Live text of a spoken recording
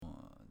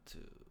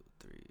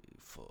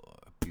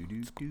Hey,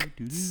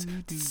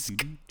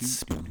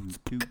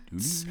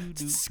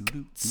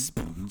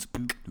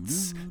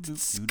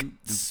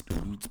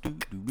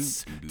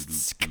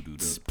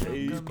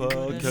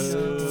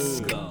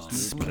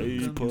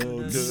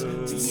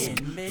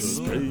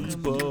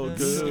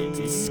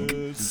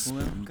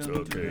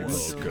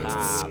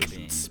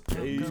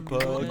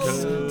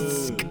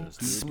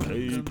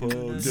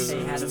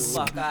 how the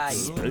fuck are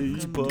you?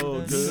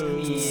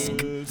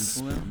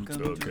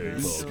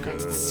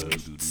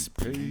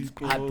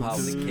 Hot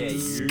Power the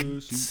case.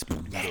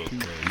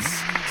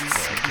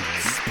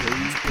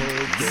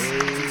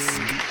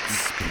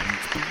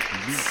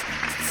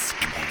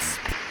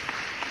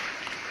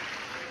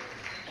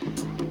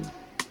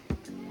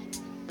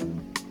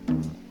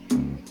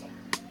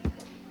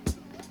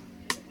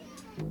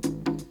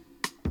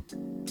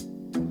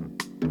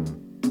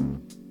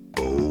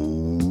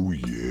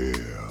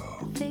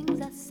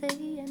 Things I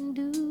say and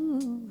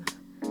do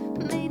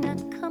may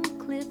not come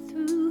clear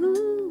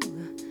through.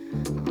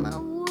 My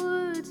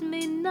words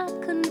may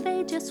not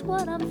convey just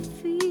what I'm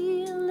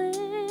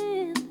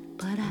feeling,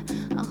 but I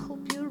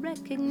hope you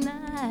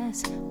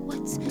recognize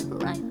what's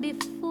right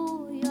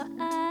before your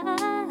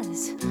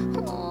eyes.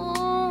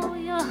 Oh,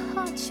 your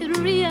heart should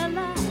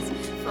realize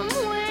from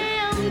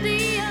where I'm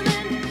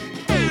dealing.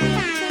 Baby,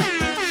 I'm trying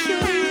to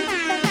show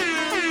you that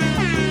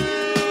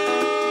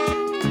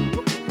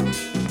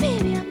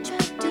baby, I'm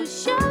trying to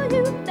show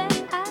you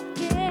that I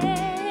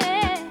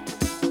care.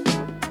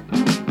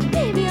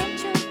 Baby, I'm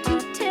trying to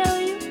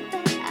tell you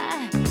that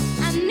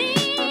I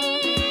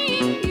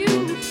need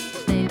you.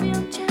 Baby,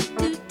 I'm trying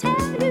to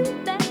tell you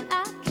that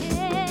I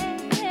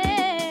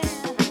care.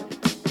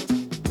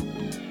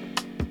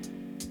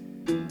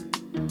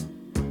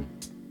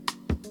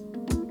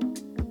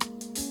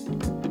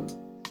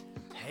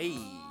 Hey,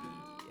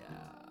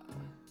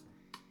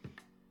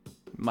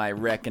 might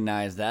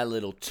recognize that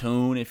little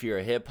tune if you're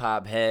a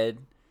hip-hop head.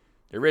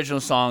 The original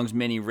song's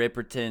Minnie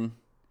Riperton.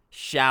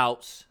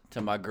 Shouts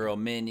to my girl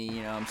Minnie,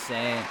 you know what I'm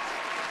saying?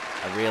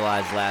 I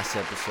realized last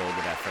episode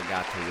that I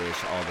forgot to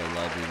wish all the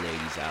lovely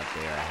ladies out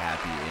there a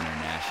happy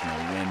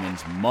International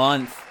Women's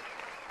Month.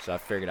 So I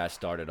figured I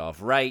started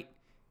off right.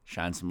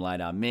 Shine some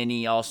light on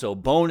Minnie. Also,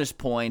 bonus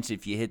points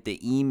if you hit the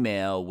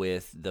email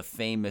with the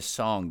famous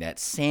song that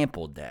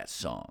sampled that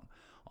song.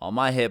 All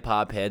my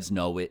hip-hop heads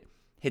know it.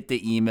 Hit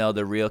the email,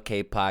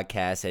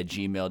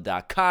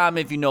 therealkpodcast@gmail.com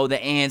if you know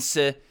the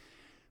answer.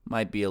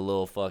 Might be a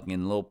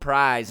little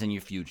prize in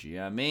your future, you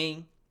know what I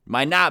mean?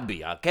 Might not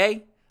be,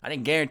 okay? I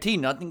didn't guarantee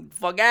nothing.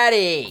 Fuck out of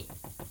here.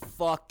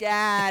 Fuck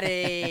out of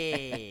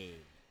here.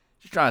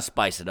 Just trying to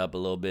spice it up a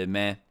little bit,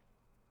 man.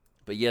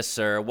 But yes,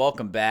 sir,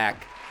 welcome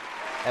back.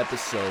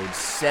 Episode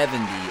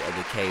 70 of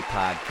the K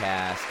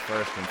Podcast.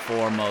 First and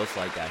foremost,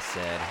 like I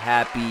said,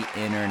 happy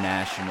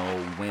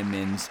International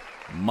Women's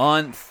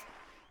Month.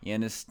 You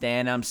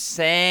understand what I'm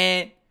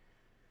saying?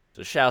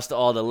 So shouts to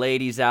all the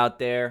ladies out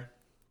there.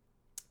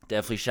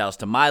 Definitely shouts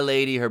to my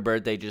lady. Her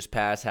birthday just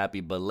passed. Happy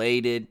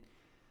belated.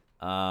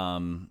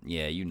 Yeah,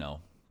 you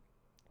know.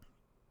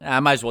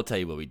 I might as well tell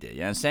you what we did. You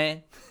know what I'm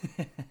saying?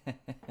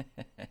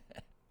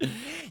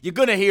 You're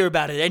going to hear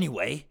about it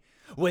anyway,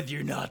 whether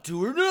you're not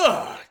to or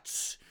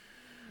not.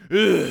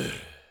 Ugh.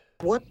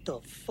 What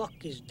the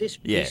fuck is this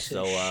piece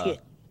of shit?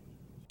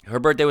 Her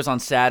birthday was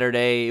on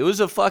Saturday. It was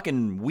a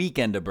fucking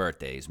weekend of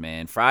birthdays,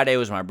 man. Friday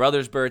was my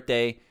brother's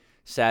birthday.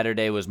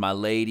 Saturday was my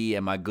lady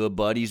and my good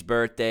buddy's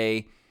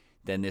birthday.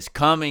 Then this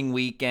coming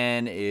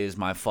weekend is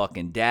my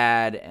fucking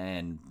dad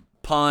and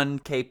Pun,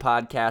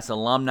 K-Podcast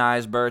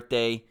alumni's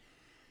birthday.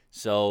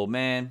 So,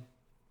 man,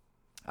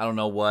 I don't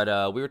know what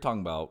we were talking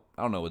about.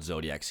 I don't know what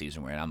zodiac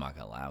season we're in. I'm not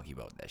going to lie. I'll keep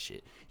up with that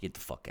shit. Get the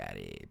fuck out of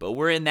here. But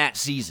we're in that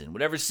season.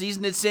 Whatever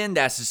season it's in,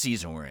 that's the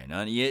season we're in.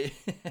 Huh?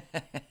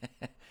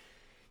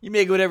 You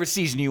make whatever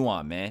season you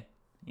want, man.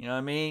 You know what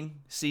I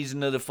mean?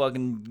 Season of the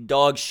fucking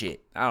dog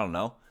shit. I don't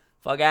know.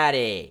 Fuck out of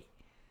here.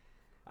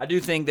 I do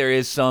think there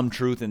is some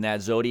truth in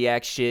that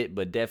zodiac shit,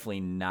 but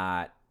definitely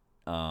not,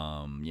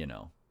 you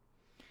know.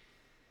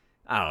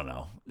 I don't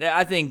know.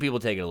 I think people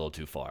take it a little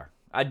too far.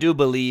 I do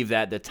believe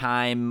that the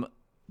time,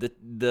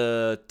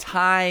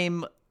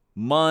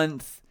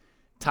 month,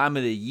 time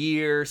of the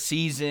year,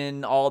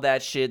 season, all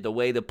that shit, the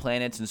way the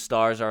planets and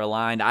stars are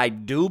aligned, I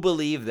do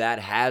believe that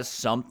has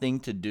something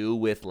to do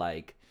with,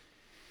 like,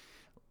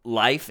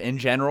 life in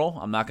general.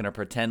 I'm not going to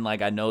pretend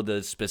like I know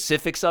the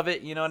specifics of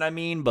it, you know what I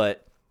mean?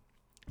 But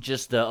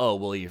just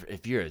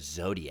if you're a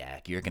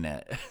zodiac, you're going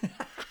to...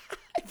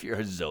 if you're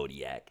a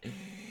zodiac...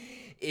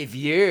 If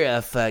you're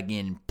a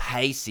fucking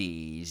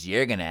Pisces,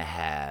 you're going to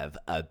have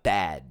a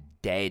bad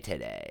day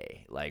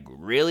today. Like,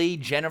 really,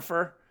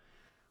 Jennifer?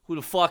 Who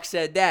the fuck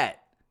said that?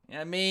 You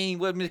know what I mean?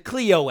 Where's Miss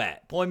Cleo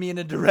at? Point me in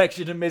the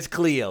direction of Miss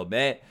Cleo,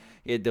 man.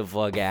 Get the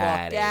fuck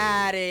out of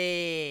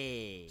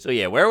here. So,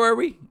 yeah, where were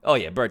we? Oh,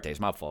 yeah, birthdays.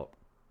 My fault.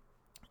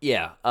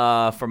 Yeah,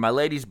 for my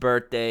lady's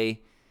birthday,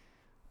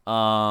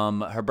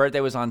 her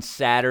birthday was on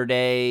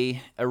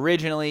Saturday.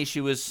 Originally,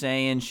 she was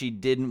saying she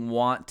didn't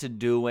want to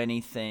do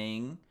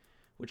anything,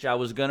 which I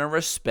was going to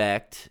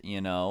respect, you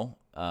know.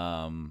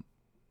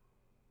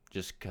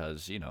 just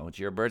because, it's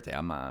your birthday.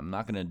 I'm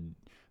not going to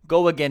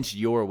go against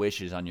your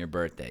wishes on your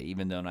birthday,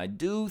 even though I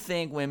do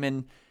think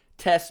women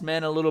test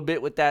men a little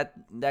bit with that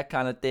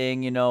kind of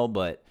thing,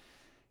 but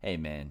hey,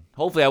 man,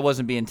 hopefully I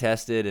wasn't being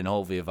tested, and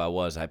hopefully if I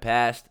was, I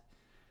passed.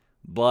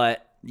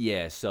 But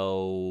yeah,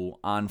 so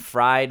on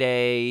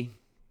Friday,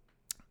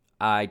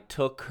 I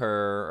took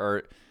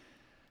her,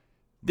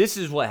 this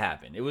is what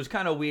happened. It was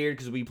kind of weird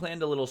because we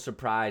planned a little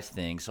surprise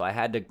thing, so I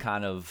had to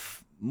kind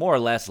of more or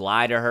less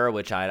lie to her,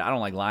 which I don't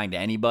like lying to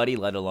anybody,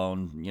 let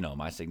alone,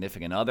 my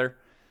significant other.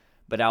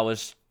 But I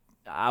was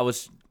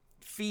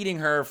feeding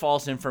her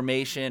false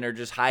information or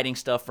just hiding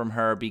stuff from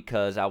her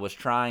because I was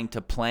trying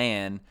to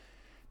plan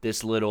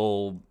this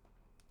little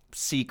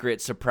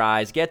secret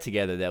surprise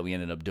get-together that we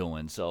ended up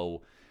doing.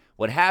 So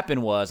what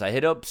happened was I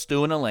hit up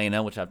Stu and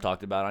Elena, which I've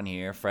talked about on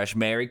here, fresh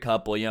married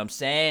couple, you know what I'm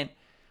saying?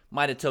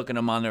 Might have taken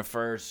them on their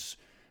first,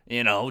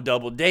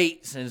 double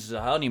date since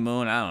the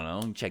honeymoon. I don't know.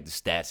 You can check the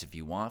stats if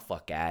you want.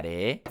 Fuck out of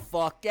it.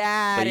 Fuck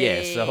out of it. But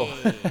yeah, so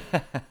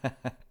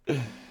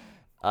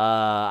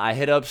I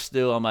hit up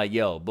Stu. I'm like,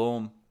 yo,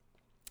 boom.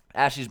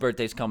 Ashley's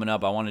birthday's coming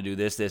up. I want to do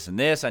this, this, and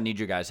this. I need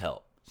your guys'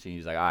 help. So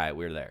he's like, all right,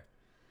 we're there.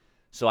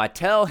 So I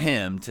tell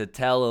him to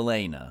tell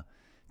Elena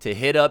to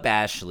hit up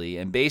Ashley,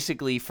 and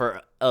basically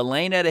for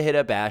Elena to hit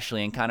up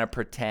Ashley and kind of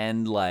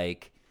pretend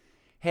like,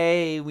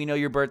 hey, we know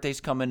your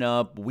birthday's coming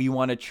up. We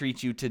want to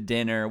treat you to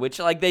dinner, which,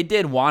 they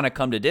did want to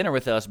come to dinner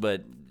with us,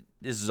 but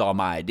this is all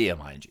my idea,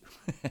 mind you.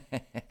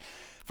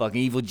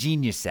 Fucking evil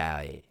genius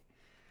out here.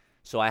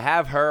 So I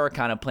have her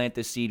kind of plant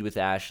the seed with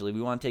Ashley.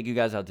 We want to take you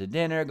guys out to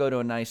dinner, go to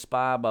a nice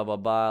spot, blah, blah,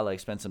 blah,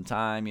 spend some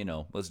time,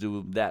 let's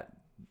do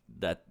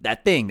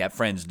that thing that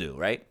friends do,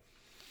 right?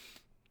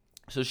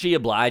 So she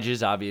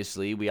obliges,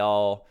 obviously. We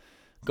all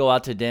go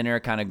out to dinner,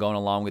 kind of going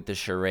along with the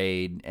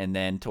charade, and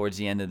then towards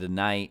the end of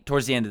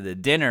the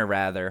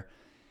dinner,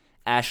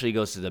 Ashley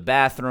goes to the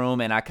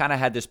bathroom, and I kind of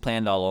had this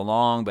planned all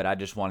along, but I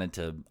just wanted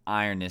to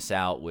iron this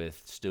out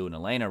with Stu and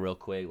Elena real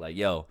quick,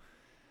 yo,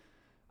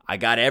 I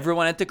got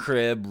everyone at the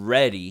crib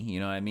ready, you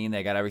know what I mean?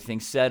 They got everything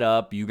set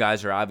up. You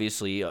guys are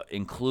obviously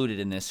included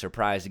in this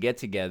surprise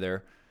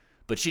get-together,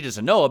 but she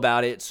doesn't know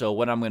about it, so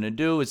what I'm going to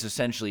do is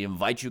essentially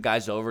invite you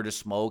guys over to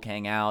smoke,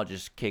 hang out,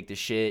 just kick the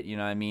shit, you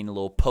know what I mean? A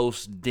little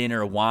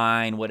post-dinner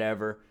wine,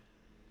 whatever.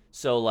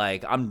 So,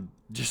 I'm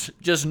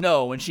just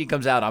know when she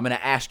comes out, I'm going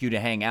to ask you to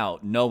hang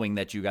out, knowing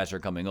that you guys are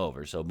coming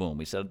over. So, boom,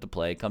 we set up the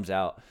play, comes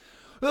out.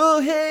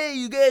 Oh, hey,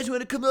 you guys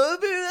want to come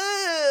over?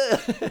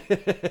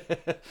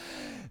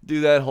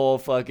 Do that whole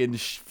fucking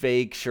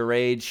fake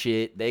charade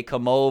shit. They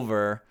come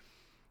over.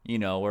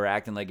 We're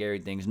acting like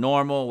everything's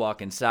normal,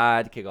 walk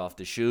inside, kick off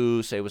the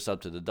shoes, say what's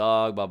up to the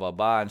dog, blah, blah,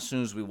 blah. And as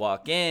soon as we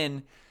walk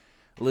in,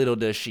 little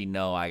does she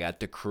know I got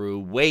the crew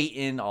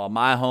waiting, all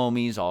my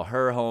homies, all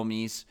her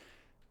homies,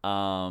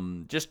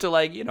 just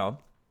to,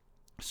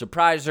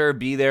 surprise her,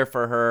 be there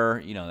for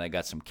her. They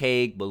got some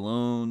cake,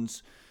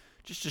 balloons,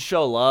 just to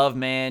show love,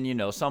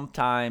 man.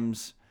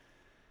 Sometimes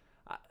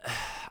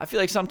I feel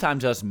like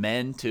sometimes us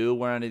men, too,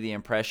 we're under the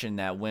impression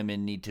that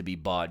women need to be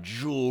bought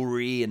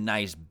jewelry and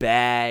nice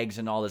bags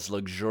and all this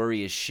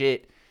luxurious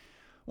shit,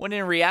 when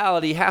in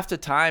reality, half the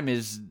time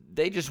is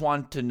they just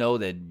want to know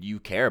that you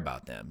care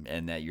about them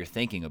and that you're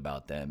thinking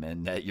about them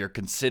and that you're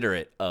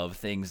considerate of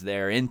things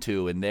they're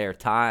into and their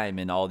time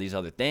and all these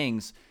other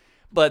things.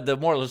 But the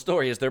moral of the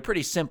story is they're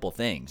pretty simple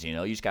things, you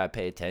just got to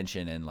pay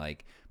attention and,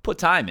 put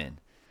time in.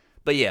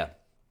 But, yeah.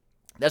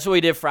 That's what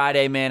we did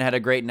Friday, man. Had a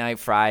great night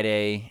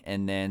Friday.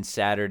 And then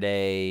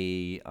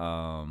Saturday,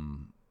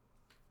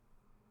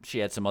 she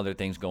had some other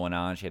things going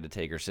on. She had to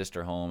take her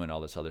sister home and all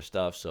this other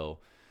stuff. So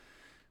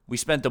we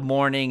spent the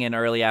morning and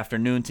early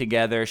afternoon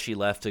together. She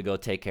left to go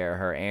take care of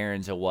her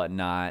errands and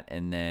whatnot.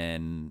 And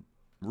then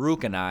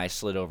Rook and I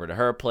slid over to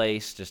her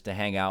place just to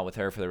hang out with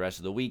her for the rest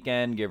of the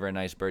weekend, give her a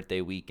nice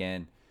birthday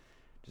weekend,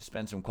 just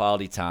spend some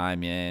quality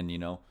time and,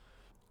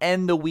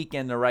 end the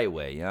weekend the right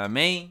way. You know what I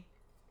mean?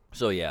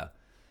 So, yeah.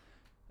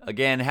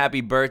 Again,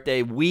 happy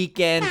birthday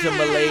weekend to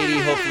my lady.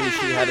 Hopefully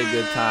she had a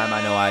good time.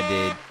 I know I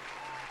did.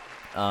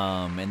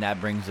 And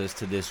that brings us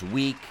to this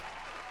week.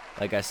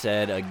 Like I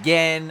said,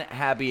 again,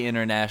 happy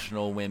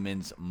International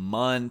Women's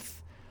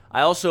Month.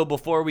 I also,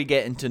 before we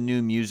get into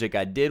new music,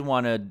 I did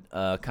want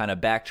to kind of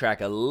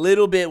backtrack a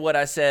little bit what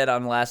I said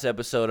on the last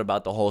episode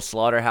about the whole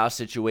slaughterhouse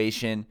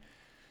situation.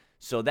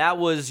 So that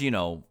was,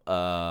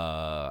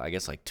 I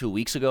guess 2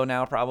 weeks ago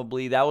now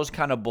probably. That was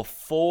kind of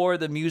before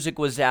the music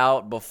was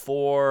out,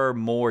 before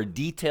more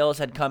details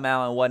had come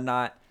out and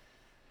whatnot.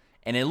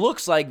 And it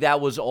looks like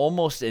that was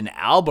almost an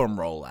album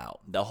rollout.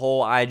 The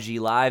whole IG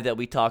Live that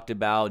we talked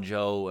about,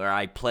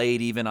 I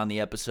played even on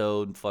the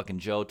episode. Fucking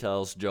Joe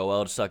tells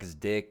Joel to suck his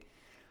dick.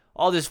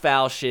 All this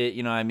foul shit,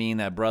 you know what I mean,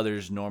 that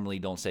brothers normally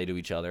don't say to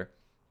each other.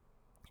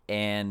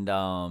 And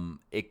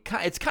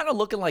it's kind of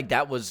looking like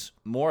that was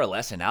more or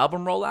less an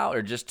album rollout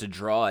or just to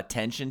draw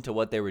attention to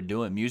what they were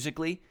doing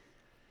musically.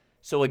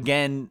 So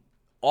again,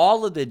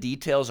 all of the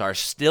details are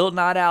still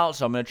not out,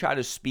 so I'm going to try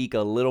to speak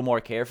a little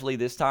more carefully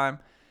this time.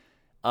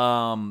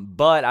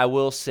 But I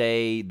will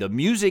say the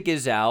music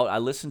is out. I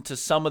listened to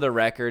some of the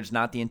records,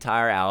 not the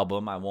entire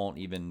album. I won't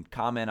even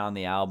comment on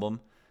the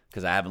album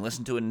because I haven't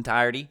listened to it in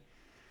entirety.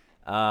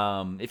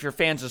 If you're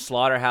fans of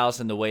Slaughterhouse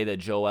and the way that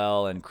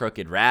Joel and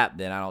Crooked rap,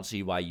 then I don't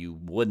see why you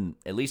wouldn't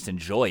at least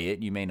enjoy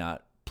it. You may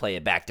not play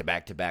it back to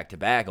back to back to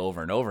back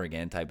over and over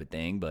again type of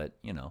thing, but,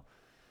 you know,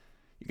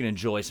 you can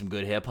enjoy some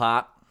good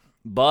hip-hop.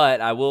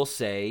 But I will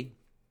say,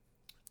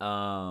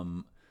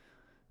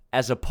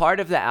 as a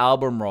part of the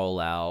album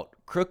rollout,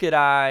 Crooked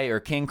Eye, or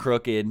King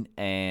Crooked,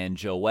 and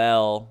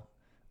Joel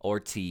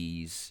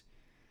Ortiz,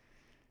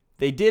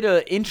 they did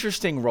an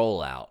interesting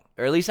rollout,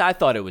 or at least I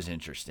thought it was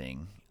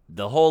interesting.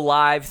 The whole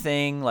live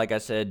thing, like I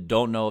said,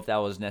 don't know if that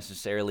was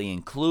necessarily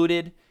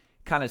included.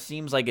 Kind of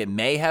seems like it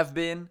may have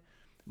been.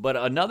 But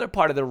another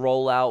part of the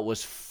rollout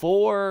was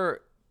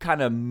 4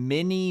 kind of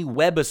mini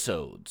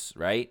webisodes,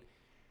 right?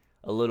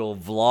 A little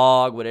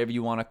vlog, whatever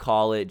you want to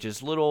call it.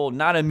 Just little,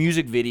 not a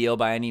music video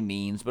by any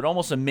means, but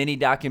almost a mini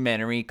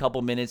documentary, a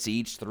couple minutes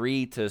each,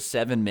 3 to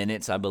 7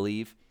 minutes, I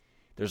believe.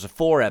 There's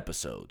 4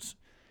 episodes.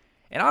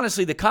 And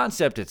honestly, the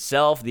concept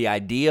itself, the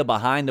idea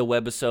behind the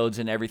webisodes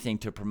and everything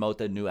to promote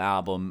the new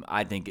album,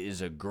 I think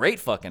is a great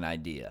fucking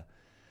idea.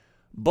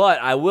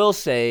 But I will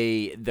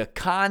say the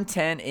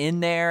content in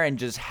there and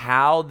just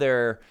how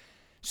they're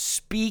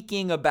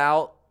speaking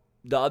about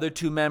the other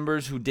 2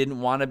 members who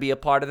didn't want to be a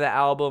part of the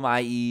album,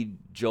 i.e.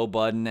 Joe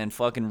Budden and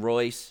fucking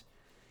Royce,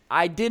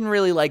 I didn't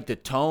really like the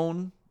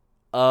tone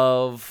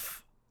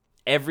of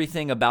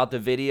everything about the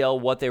video,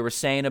 what they were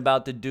saying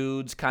about the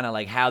dudes, kind of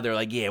like how they're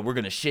like, yeah, we're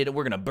going to shit it,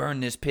 we're going to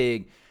burn this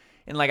pig.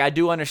 And like, I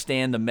do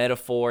understand the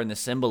metaphor and the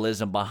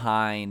symbolism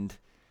behind,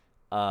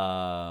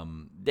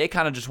 they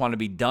kind of just want to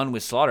be done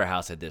with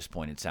Slaughterhouse at this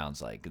point, it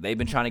sounds like. They've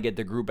been trying to get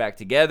the group back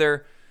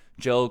together.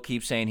 Joe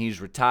keeps saying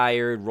he's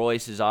retired.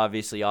 Royce is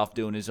obviously off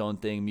doing his own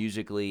thing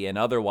musically and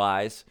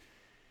otherwise.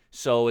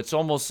 So it's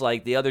almost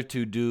like the other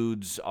 2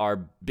 dudes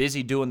are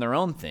busy doing their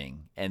own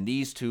thing. And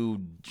these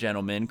 2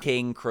 gentlemen,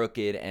 King,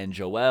 Crooked, and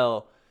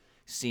Joel,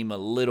 seem a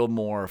little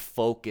more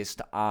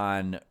focused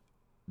on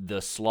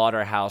the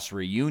Slaughterhouse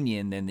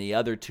reunion than the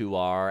other 2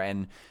 are.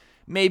 And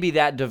maybe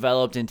that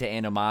developed into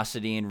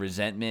animosity and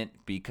resentment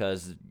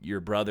because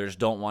your brothers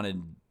don't want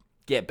to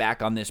get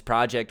back on this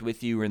project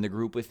with you or in the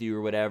group with you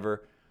or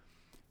whatever.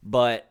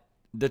 But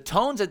the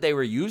tones that they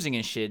were using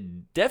and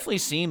shit definitely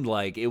seemed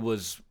like it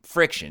was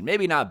friction.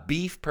 Maybe not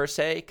beef per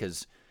se,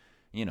 because,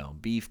 you know,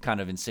 beef kind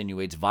of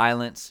insinuates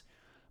violence.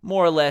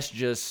 More or less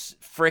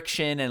just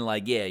friction and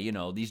like, yeah, you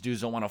know, these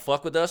dudes don't want to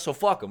fuck with us, so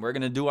fuck them. We're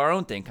going to do our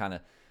own thing kind of.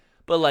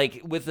 But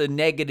like with a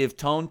negative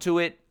tone to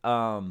it,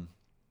 I'll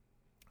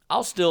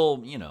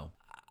still, you know,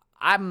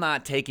 I'm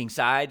not taking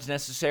sides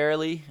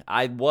necessarily.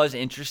 I was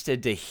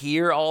interested to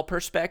hear all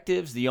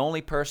perspectives. The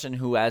only person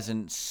who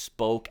hasn't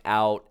spoke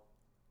out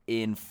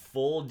in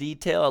full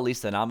detail, at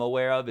least that I'm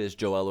aware of, is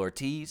Joel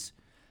Ortiz.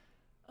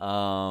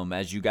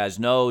 As you guys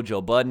know,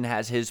 Joe Budden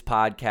has his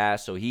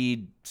podcast, so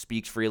he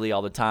speaks freely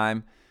all the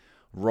time.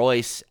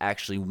 Royce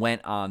actually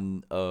went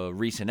on a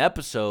recent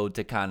episode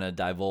to kind of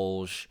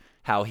divulge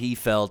how he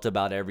felt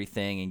about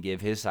everything and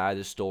give his side of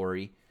the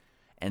story.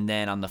 And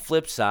then on the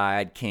flip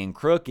side, King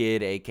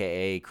Crooked,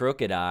 a.k.a.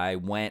 Crooked Eye,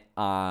 went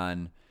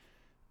on,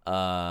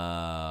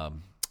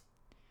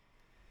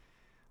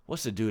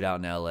 what's the dude out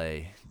in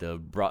L.A.,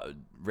 the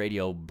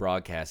radio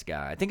broadcast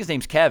guy? I think his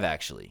name's Kev,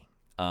 actually.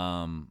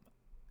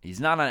 He's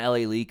not on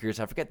LA Leakers.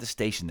 I forget the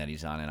station that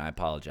he's on, and I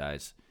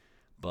apologize.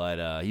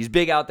 But he's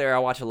big out there. I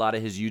watch a lot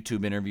of his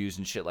YouTube interviews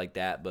and shit like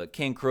that. But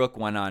King Crook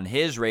went on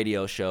his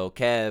radio show,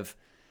 Kev,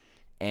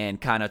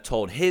 and kind of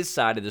told his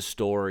side of the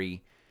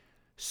story.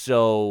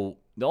 So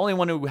the only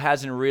one who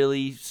hasn't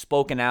really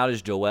spoken out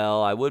is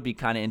Joel. I would be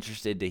kind of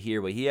interested to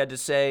hear what he had to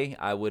say.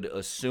 I would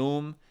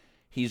assume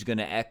he's going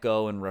to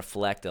echo and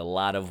reflect a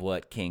lot of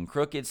what King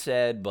Crooked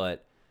said,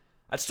 but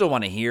I'd still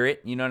want to hear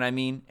it, you know what I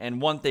mean?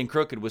 And one thing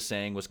Crooked was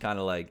saying was kind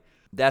of like,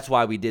 that's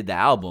why we did the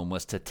album,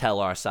 was to tell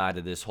our side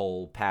of this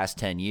whole past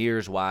 10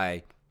 years,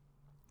 why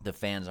the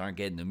fans aren't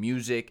getting the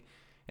music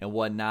and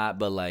whatnot,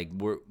 but like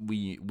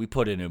we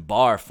put it in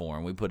bar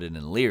form, we put it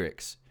in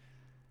lyrics.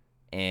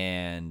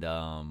 And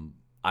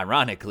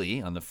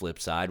ironically, on the flip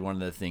side, one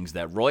of the things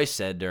that Royce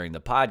said during the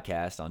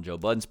podcast, on Joe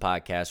Budden's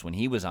podcast when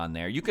he was on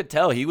there, you could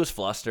tell he was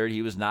flustered,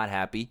 he was not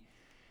happy.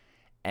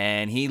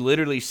 And he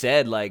literally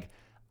said, like,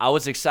 I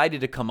was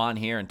excited to come on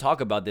here and talk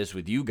about this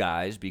with you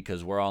guys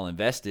because we're all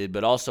invested,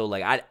 but also,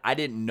 like, I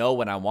didn't know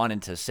what I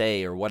wanted to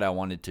say or what I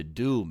wanted to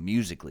do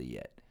musically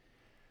yet.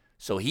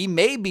 So he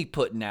may be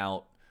putting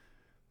out,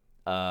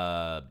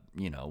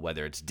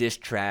 whether it's diss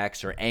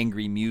tracks or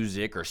angry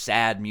music or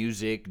sad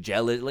music,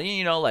 jealous,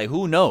 like,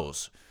 who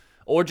knows?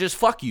 Or just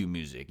fuck you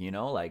music,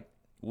 like,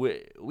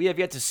 we have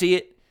yet to see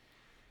it.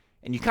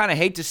 And you kind of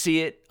hate to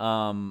see it.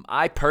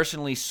 I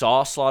personally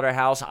saw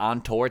Slaughterhouse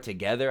on tour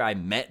together. I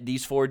met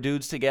these 4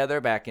 dudes together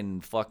back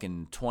in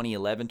fucking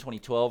 2011,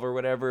 2012 or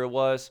whatever it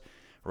was,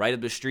 right up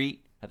the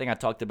street. I think I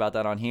talked about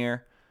that on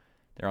here.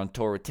 They're on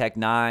tour with Tech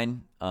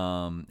 9.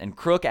 And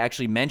Crook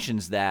actually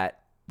mentions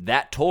that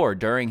tour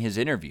during his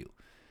interview.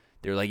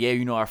 they were like, yeah,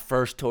 you know, our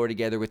first tour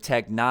together with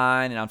Tech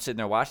Nine. And I'm sitting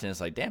there watching it.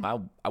 It's like, damn, I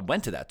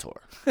went to that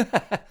tour.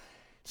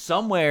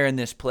 Somewhere in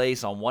this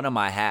place on one of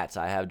my hats,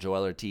 I have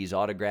Joel Ortiz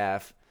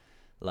autograph.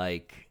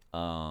 Like,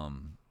 yeah,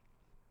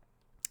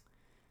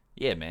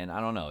 man, I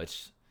don't know.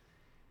 It's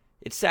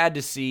sad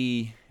to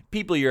see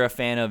people you're a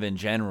fan of in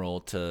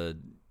general to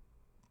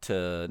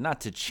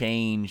not to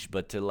change,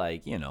 but to,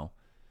 like, you know,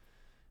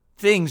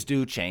 things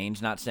do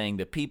change. Not saying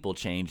that people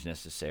change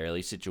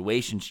necessarily.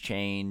 Situations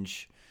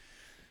change.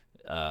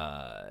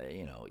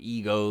 You know,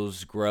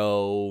 egos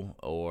grow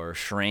or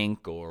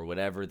shrink or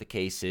whatever the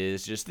case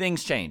is. Just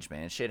things change,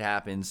 man. Shit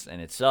happens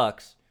and it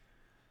sucks.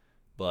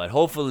 But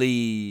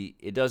hopefully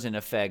it doesn't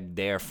affect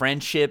their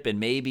friendship, and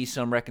maybe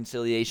some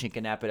reconciliation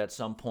can happen at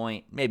some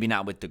point. Maybe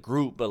not with the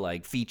group, but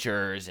like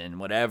features and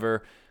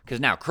whatever. Because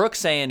now Crook's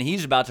saying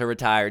he's about to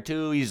retire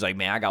too. He's like,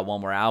 man, I got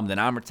one more album, then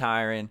I'm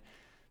retiring.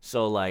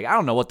 So, like, I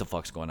don't know what the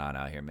fuck's going on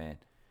out here, man.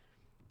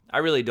 I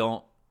really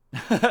don't.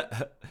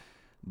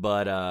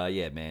 But,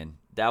 yeah, man.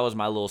 That was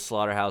my little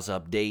Slaughterhouse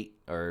update,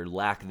 or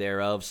lack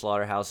thereof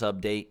Slaughterhouse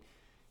update.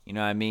 You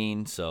know what I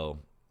mean? So,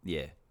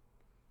 yeah.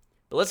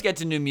 But let's get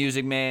to new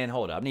music, man.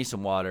 Hold up. I need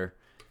some water.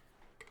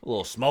 A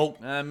little smoke,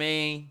 you know what I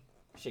mean?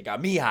 Shit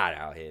got me hot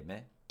out here,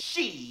 man.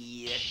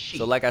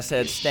 So like I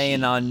said,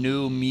 staying on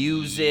new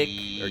music,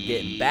 or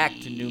getting back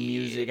to new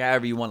music,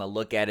 however you want to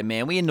look at it,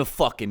 man. We in the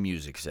fucking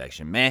music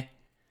section, man.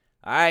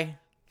 All right?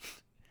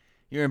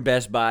 You're in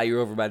Best Buy. You're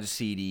over by the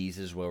CDs. This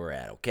is where we're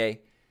at,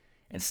 okay?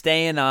 And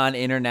staying on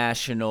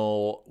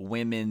International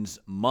Women's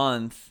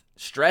Month,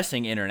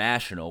 stressing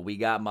international, we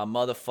got my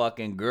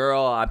motherfucking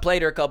girl. I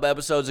played her a couple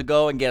episodes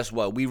ago, and guess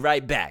what? We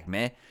right back,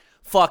 man.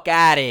 Fuck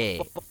out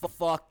it.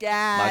 Fuck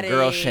out it. My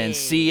girl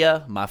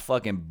Shensia, my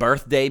fucking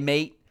birthday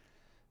mate.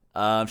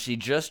 She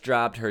just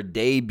dropped her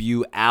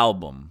debut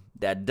album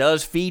that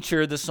does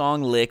feature the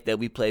song Lick that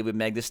we played with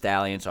Meg Thee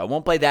Stallion, so I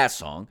won't play that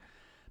song.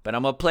 But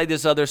I'm going to play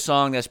this other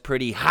song that's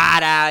pretty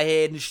hot out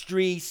here in the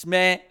streets,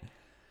 man.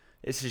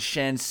 This is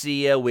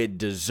Shensia with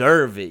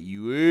Deserve It.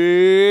 You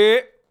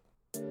hear?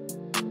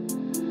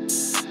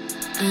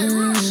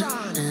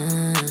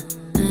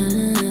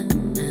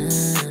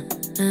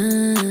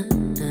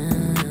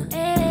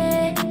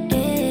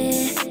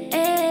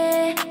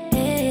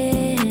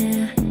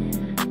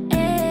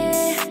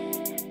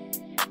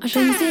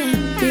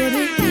 Shensia,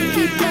 baby,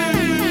 keep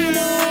loving me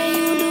the way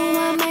you do.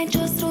 I might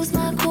just lose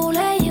my cool.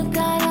 You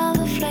got all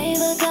the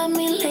flavor, got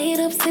me laid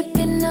up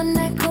sipping on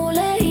that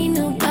Kool-Aid. Ain't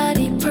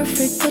nobody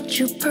perfect, but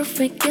you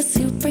perfect. Guess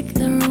you break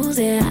the rules.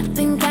 Yeah, I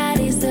think I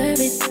deserve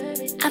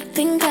it. I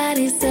think I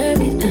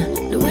deserve it.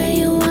 The way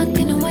you walk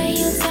and the way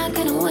you talk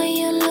and the way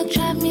you look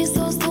drive me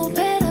so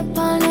stupid. Up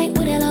all night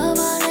with that love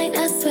all night.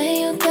 I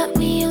swear you got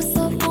me, you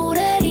so cool.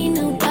 That ain't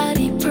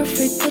nobody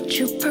perfect, but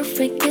you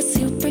perfect. Guess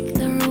you break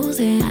the rules.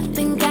 Yeah, I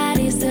think I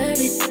deserve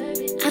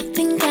it. I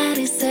think I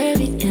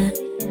deserve it. Yeah.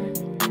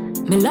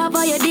 Me love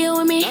how you deal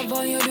with me.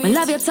 Me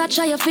love your touch,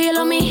 how you feel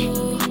on me.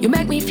 You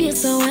make me feel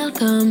so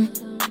welcome.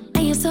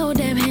 And you're so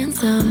damn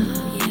handsome.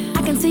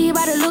 I can see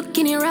by the look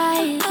in your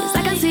eyes.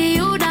 I can see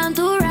you down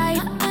to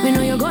right. Me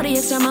know you go the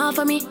extra mile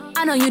for me.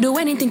 I know you do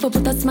anything for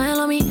put a smile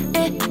on me.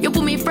 You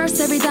put me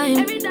first every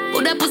time.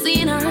 Put that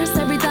pussy in a hearse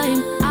every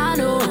time. I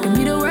know I can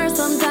be the worst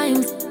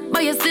sometimes,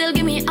 but you still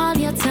give me all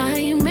your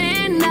time.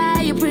 And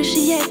I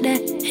appreciate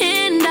that.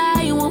 And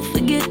I won't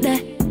forget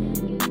that.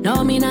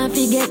 No, me not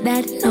forget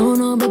that.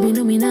 No, baby,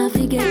 no, me not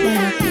forget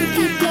that. You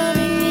keep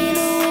loving me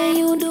the way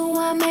you do.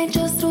 I might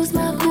just lose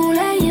my cool.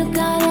 And you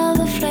got all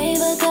the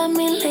flavor, got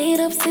me laid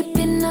up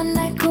sipping on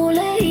that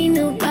Kool-Aid. Ain't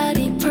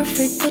nobody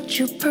perfect, but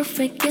you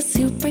perfect. Guess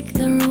you break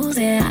the rules.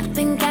 Yeah, I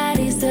think I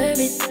deserve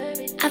it.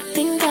 I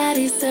think I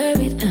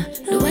deserve it.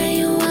 The way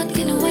you walk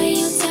and the way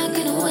you talk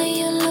and the way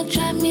you look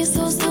drive me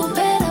so stupid.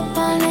 Up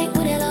all night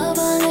with that love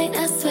all night.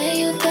 I swear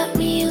you got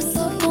me, you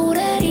so cool.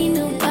 That ain't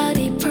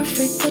nobody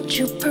perfect, but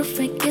you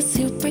perfect. Guess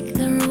you break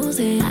the rules.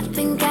 Yeah, I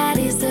think I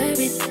deserve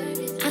it.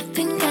 I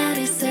think I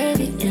deserve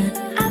it.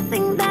 Yeah, I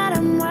think that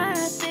I'm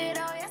worth it.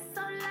 Oh, yes,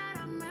 so Lord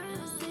have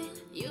mercy.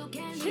 You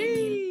can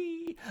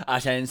She.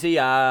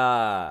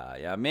 Shensia.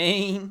 You know what I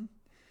mean?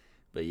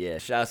 But yeah,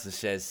 shouts to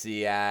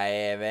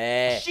Shensia,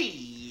 man.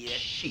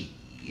 She.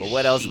 But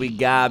what else we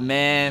got,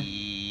 man?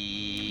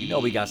 You know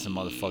we got some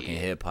motherfucking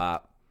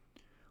hip-hop.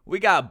 We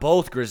got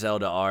both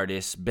Griselda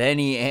artists,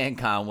 Benny and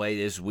Conway,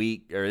 this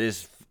week, or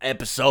this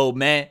episode,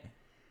 man.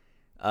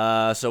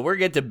 So we're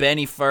get to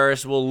Benny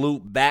first. We'll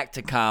loop back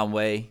to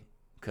Conway,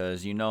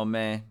 because, you know,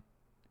 man,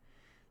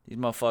 these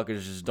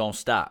motherfuckers just don't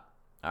stop.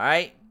 All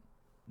right?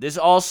 This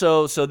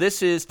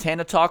is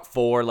Tana Talk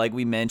 4, like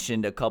we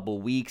mentioned a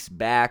couple weeks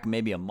back,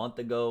 maybe a month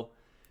ago,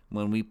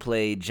 when we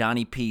played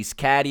Johnny P's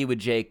Caddy with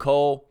J.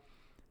 Cole.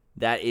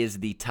 That is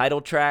the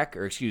title track,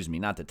 or excuse me,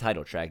 not the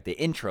title track, the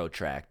intro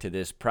track to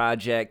this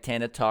project,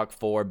 Tana Talk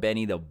 4,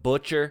 Benny the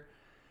Butcher.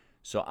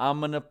 So I'm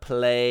going to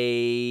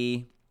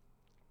play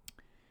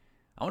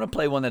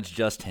one that's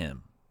just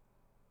him.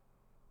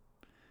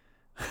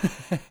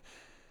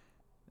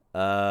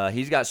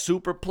 He's got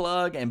Super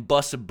Plug and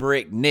Bust a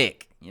Brick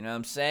Nick. You know what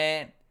I'm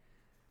saying?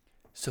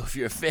 So if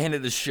you're a fan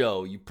of the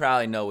show, you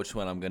probably know which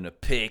one I'm going to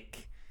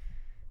pick.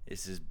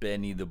 This is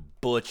Benny the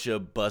Butcher,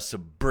 Bust a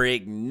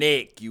Brick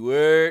Nick, you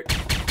heard?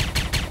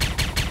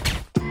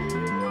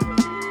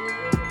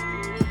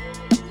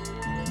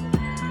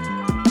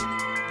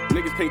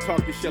 Niggas can't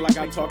talk this shit like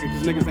I talk it,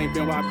 cause niggas ain't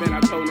been where I been. I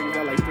told niggas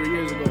that like 3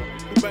 years ago.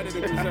 Who better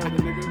than Griselda,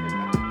 nigga?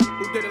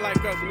 Who did it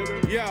like us,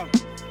 nigga? Yeah.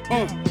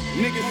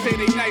 Niggas say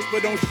they nice,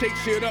 but don't shake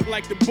shit up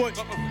like the Butch.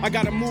 I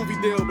got a movie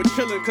deal, but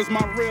chillin', cause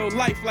my real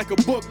life like a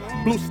book.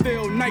 Blue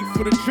steel knife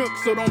for the jook,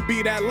 so don't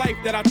be that life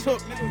that I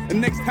took. The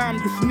next time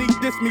you sneak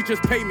diss me,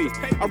 just pay me.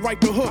 I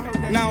write the hook,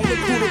 now look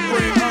who the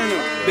bread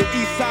earner. The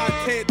east side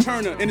Ted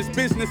Turner. In this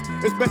business,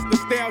 it's best to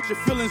stay out your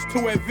feelings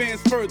to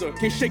advance further.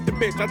 Can't shake the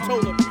bitch, I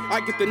told her,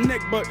 I get the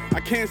neck, but I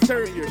can't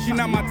serve her. She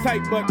not my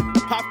type, but I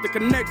pop to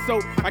connect,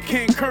 so I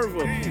can't curve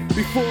her.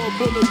 Before a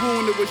bullet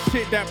wound, it was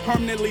shit that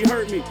permanently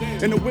hurt me.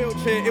 In the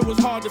wheelchair, it was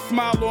hard to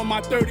smile on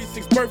my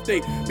 36th birthday.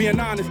 Being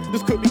honest,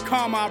 this could be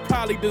karma I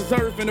probably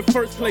deserve in the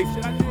first place.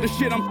 The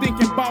shit I'm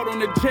thinking about on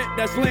the jet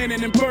that's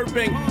landing in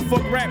Burbank.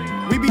 Fuck rap,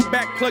 we be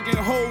back plugging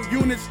whole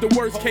units, the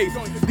worst case.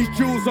 These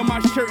jewels on my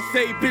shirt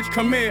say, bitch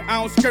come here,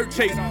 I don't skirt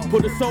chase.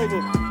 Put us over,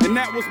 and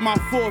that was my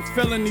fourth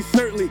felony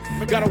certainly.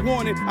 Got a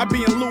warning, I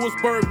be in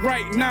Lewisburg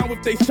right now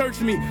if they search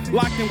me.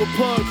 Locked in with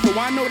plugs, so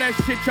I know that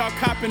shit y'all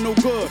copping no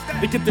good.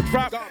 They get the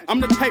drop,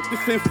 I'm the type to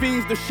send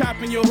fiends to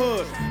shop in your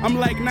hood. I'm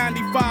like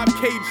 95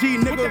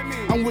 kg, nigga,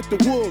 I'm with the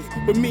wolves.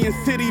 But me and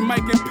City,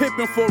 Mike and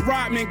Pippin for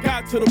Rodman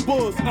got to the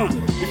Bulls.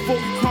 Before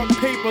we talk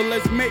paper,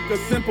 let's make a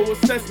simple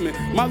assessment.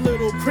 My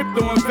little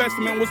crypto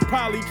investment was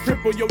probably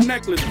triple your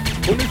necklace.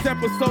 On this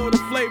episode of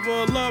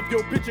Flavor of Love,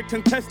 your bitch a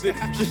contestant.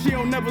 So she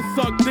don't never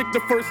suck dick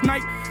the first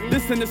night.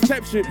 This an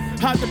exception.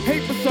 Hide the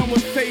paper somewhere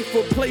safe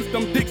or place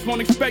them dicks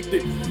won't expect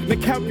it. Then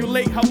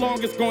calculate how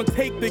long it's gonna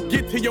take to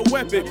get to your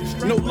weapon.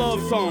 No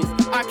love songs,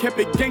 I kept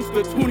it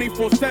gangster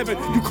 24/7.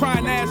 You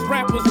crying ass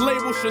rappers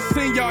label should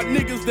send y'all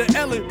niggas to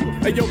Ellen.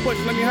 Hey yo, Butch,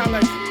 let me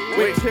holla.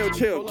 Wait,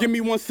 chill. Give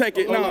me 1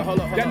 second now.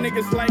 Y'all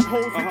niggas like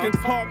hoes who can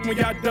talk when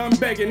y'all done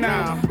begging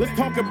now. Let's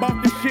talk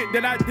about the shit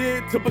that I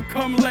did to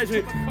become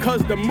legend.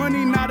 Cause the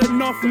money not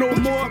enough no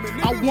more.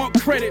 I want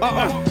credit.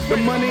 The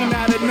money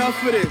not enough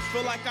for this.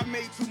 Feel like I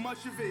made too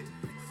much of it.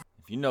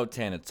 If you know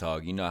Tana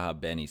Talk, you know how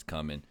Benny's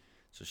coming.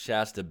 So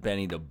shouts to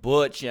Benny the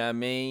Butch, you know what I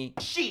mean?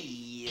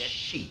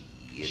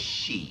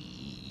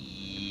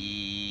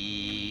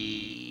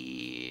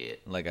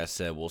 Like I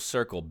said, we'll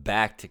circle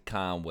back to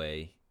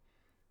Conway,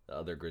 the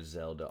other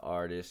Griselda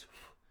artist.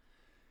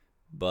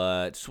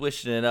 But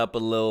switching it up a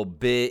little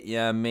bit, you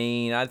know what I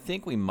mean? I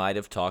think we might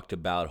have talked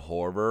about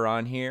Horror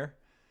on here.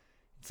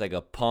 It's like a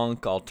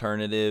punk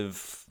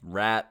alternative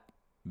rap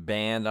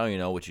band. I don't even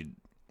know what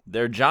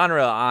their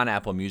genre on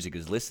Apple Music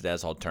is listed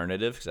as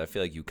alternative because I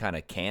feel like you kind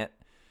of can't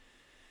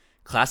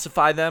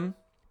classify them.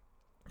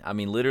 I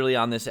mean, literally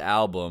on this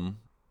album,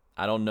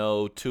 I don't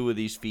know 2 of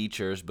these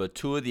features, but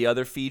 2 of the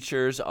other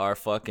features are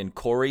fucking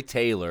Corey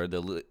Taylor,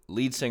 the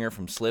lead singer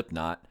from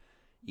Slipknot.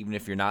 Even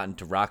if you're not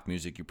into rock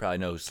music, you probably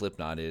know who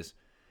Slipknot is.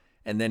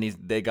 And then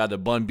they got the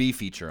Bun B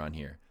feature on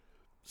here.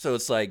 So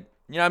it's like,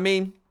 you know what I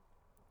mean?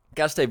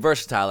 Gotta stay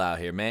versatile out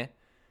here, man.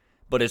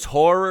 But it's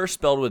Horror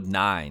spelled with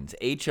 9s.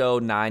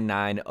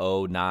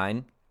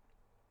 HO9909.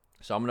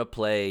 So I'm gonna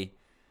play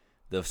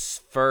the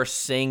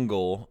first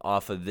single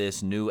off of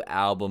this new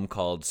album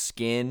called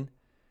Skin.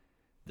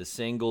 The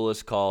single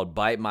is called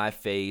Bite My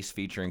Face,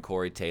 featuring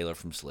Corey Taylor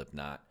from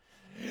Slipknot.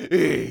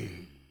 She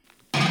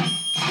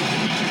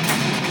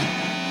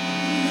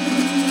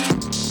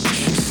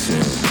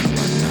said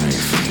my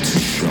knife too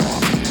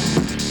sharp.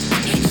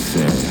 She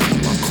said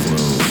my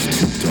clothes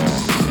too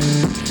dark.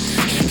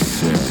 She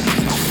said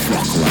I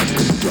fuck like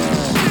a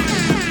dog.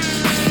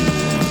 She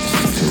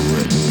wants to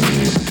rip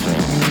me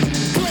apart.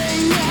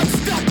 Playing out,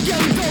 stuck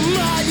in the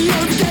mud.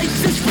 Your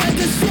gangsters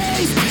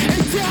fantasies.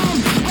 And down,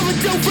 I'm a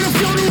dope for the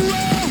funeral.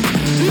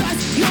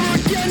 Last year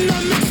again, I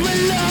mix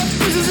with love.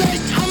 This is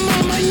it, I'm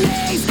on my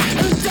knees.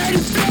 And the day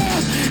is fair,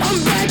 I'm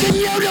begging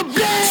you to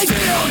bleed.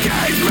 Steel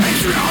cage,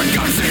 Patreon,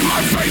 go see my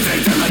face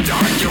into the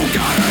dark. You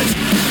got it,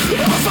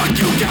 oh fuck,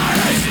 you got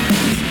it.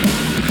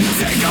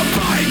 Take a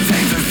bite,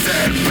 take the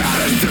sin,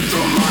 balance it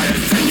through my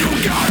and you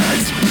got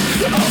it.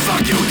 Oh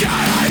fuck, you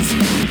got it.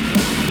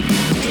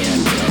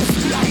 Hand of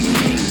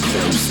lightning,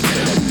 close to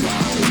the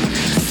bone.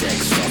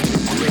 Sex off the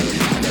grid,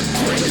 on the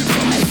grid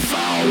from my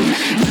phone.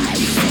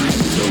 Life on a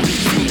loop,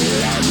 she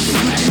loves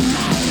my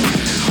moan.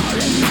 All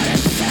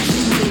another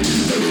fashion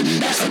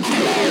move, that's a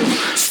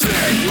blow.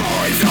 Stick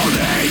boys, all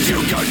the hate you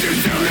go too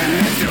soon and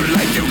it's too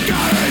late, you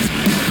got it.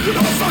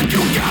 Oh fuck,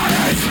 you got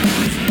it.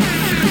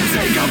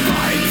 Take a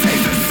bite,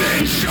 taste the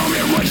sin, show me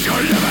what you're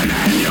living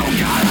and you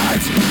got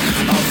it.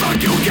 Oh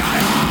fuck, you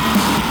got it.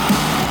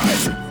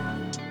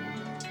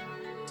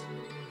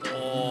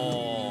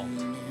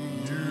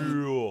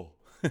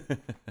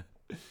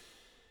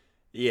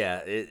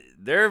 Yeah,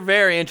 they're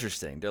very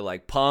interesting. They're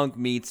like punk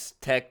meets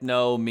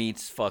techno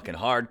meets fucking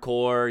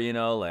hardcore, you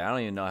know? Like, I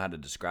don't even know how to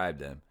describe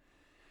them.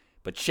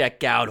 But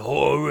check out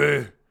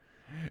Horror.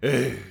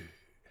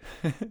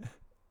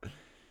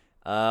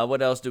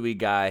 What else do we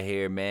got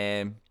here,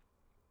 man?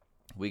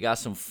 We got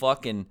some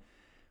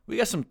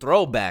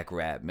throwback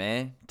rap,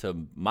 man,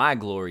 to my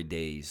glory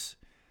days.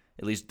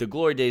 At least the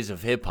glory days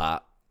of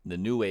hip-hop, the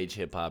new age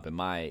hip-hop in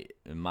my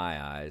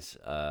eyes.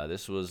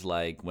 This was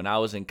like when I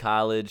was in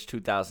college,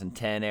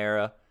 2010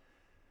 era.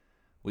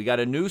 We got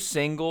a new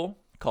single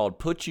called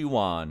Put You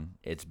On.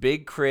 It's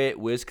Big Crit,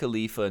 Wiz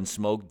Khalifa, and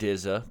Smoke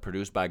DZA,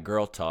 produced by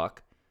Girl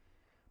Talk.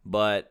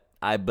 But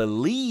I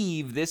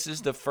believe this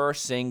is the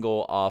first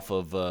single off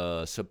of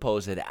a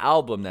supposed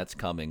album that's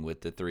coming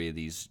with the three of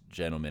these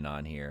gentlemen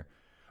on here,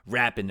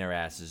 rapping their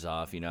asses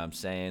off, you know what I'm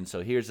saying?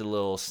 So here's a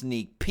little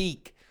sneak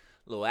peek,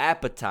 a little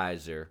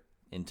appetizer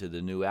into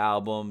the new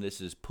album. This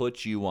is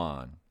Put You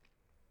On.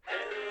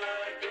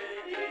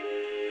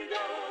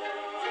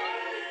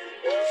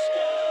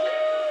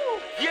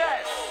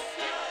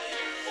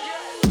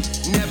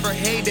 Never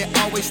hated,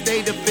 always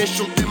stayed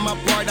official. Then my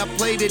part, I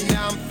played it.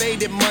 Now I'm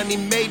faded, money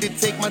made it.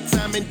 Take my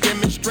time and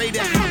demonstrate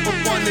it. Hop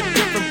up on a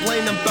different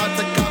plane. I'm about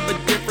to cop a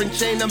different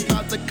chain. I'm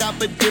about to cop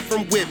a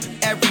different whip.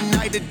 Every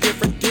night a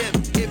different dip.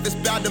 If it's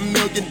about $1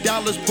 million,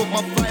 book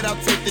my flight, I'll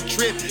take the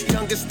trip.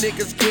 Youngest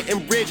niggas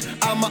getting rich,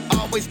 I'ma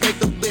always make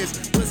the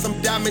list. Put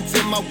some diamonds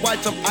in my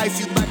watch, I'm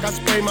icy like I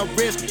spray my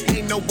wrist.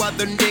 Ain't no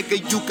other nigga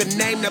you can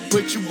name that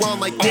put you on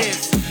like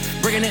this.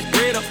 Bringing that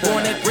bread up,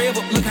 pouring that bread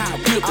up, look how I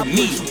whip the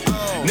meat.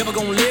 Never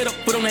gon' let up,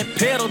 put on that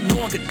pedal, no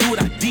one could do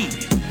what I did.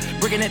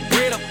 Bringing that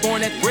bread up,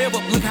 pouring that bread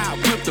up, look how I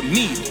whip the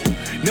meat.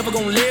 Never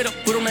gon' let up,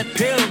 put on that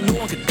pedal, no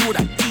one could do what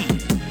I did.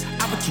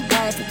 I put you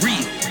on for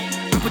real,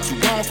 I put you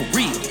on for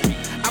real.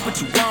 I put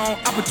you on,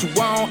 I put you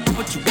on, I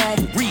put you on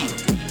for real.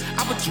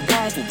 I put you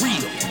on for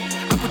real,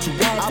 I put you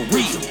on for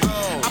real.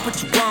 I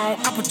put you on,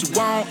 I put you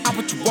on, I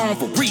put you on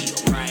for real.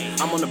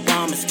 I'm on the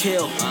bomb, it's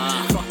kill.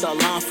 Fuck the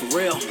alarm for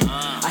real.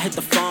 I hit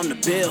the farm to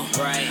bill.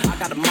 I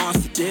got a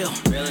monster deal.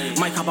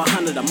 Might cop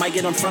 100, I might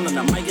get in front of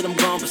them, I might get them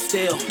gone, but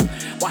still.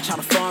 Watch how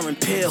the foreign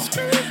pill.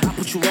 I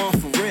put you on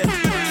for real.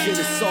 Shit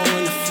is soul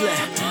in the flip.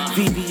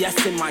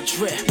 VVS in my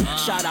drip.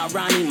 Shout out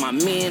Ronnie, my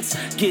mans.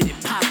 Get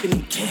it poppin'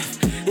 and kiff.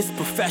 It's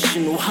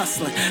professional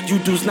hustling. You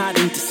dudes not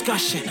in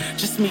discussion.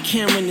 Just me,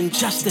 Cameron, and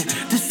Justin.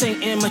 This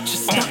ain't amateur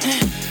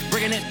stuntin'.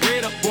 Bringing that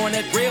bread up, pouring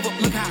that bread up.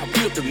 Look how I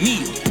whip the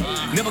meal.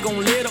 Never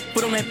gon' let up,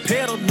 put on that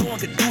pedal. No one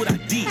could do what I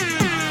did.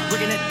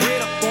 Bringing that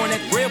bread up, pouring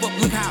that bread up.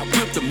 Look how I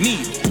whip the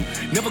meal.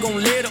 Never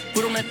gon' let up,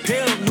 put on that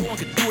pedal. No one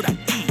could do what I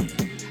did.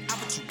 I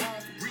put you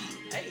on for real.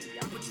 Hey,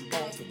 I put you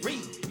on for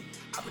real.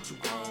 I put you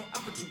on, I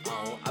put you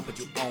on, I put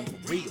you on for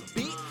real.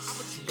 Bitch, I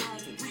put you on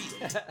for real.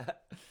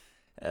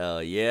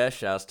 Hell yeah,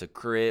 shouts to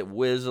Crit,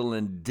 Wizzle,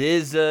 and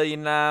DZA, you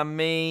know what I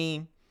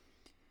mean?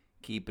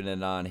 Keeping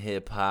it on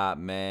hip-hop,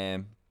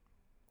 man.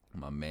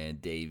 My man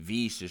Dave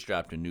East just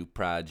dropped a new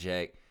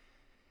project.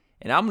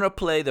 And I'm going to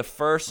play the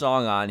first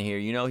song on here.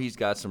 You know he's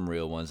got some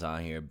real ones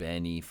on here.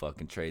 Benny,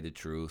 fucking Trey the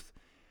Truth.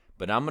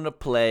 But I'm going to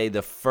play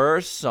the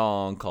first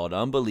song called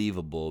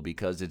Unbelievable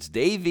because it's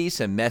Dave East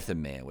and Method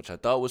Man, which I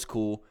thought was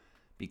cool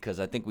because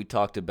I think we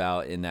talked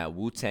about in that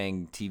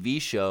Wu-Tang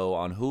TV show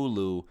on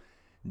Hulu,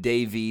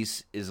 Dave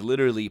East is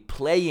literally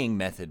playing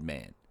Method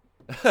Man.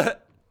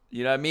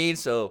 You know what I mean?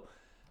 So,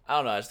 I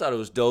don't know. I just thought it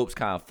was dope. It's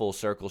kind of full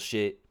circle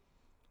shit.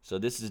 So,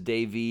 this is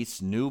Dave East's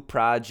new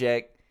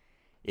project.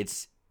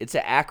 It's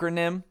an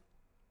acronym,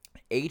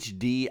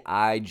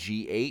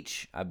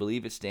 HDIGH. I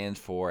believe it stands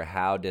for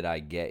How Did I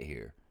Get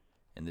Here?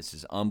 And this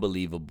is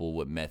Unbelievable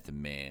with Method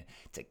Man.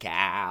 It's a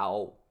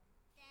cow.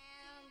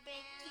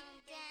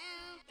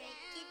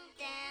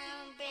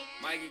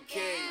 Mikey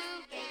K.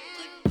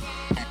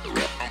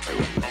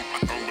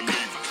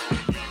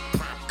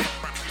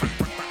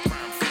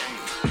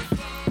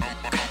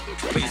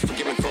 Please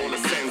forgive me for all the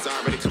sins I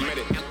already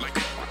committed.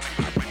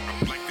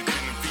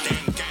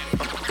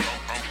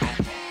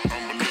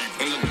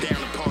 And look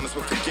down upon us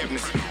with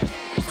forgiveness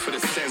for the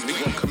sins we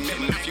won't commit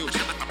in the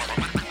future.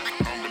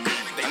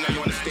 I know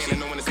you understand and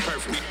no one is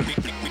perfect, but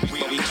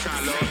we try,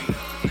 Lord.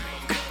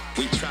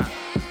 We try.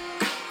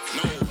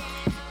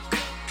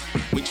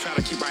 We try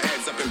to keep our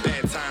heads up in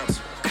bad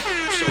times.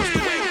 Show us the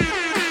way.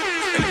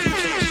 And if you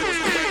can't show us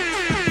the way,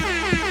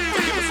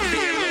 forgive us for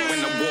being low when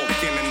I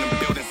walked in and the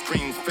building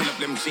screams. Fill up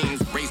them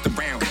jeans, raised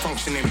around,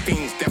 functioning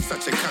fiends. Death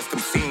such a custom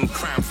scene.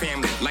 Crime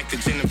family, like the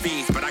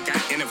Genovese, but I got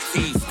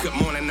NFTs. Good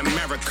morning,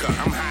 America.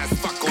 I'm high as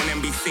fuck on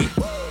NBC.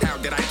 How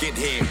did I get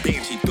here?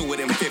 Banshee threw it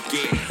in 5th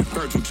gear.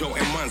 Virgil, Joe,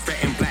 and one's red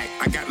and black.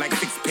 I got like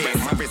 6 pairs.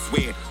 My wrist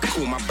weird,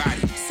 cool my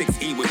body.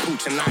 6E with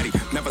Puccinati.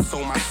 Never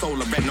sold my soul,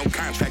 I read no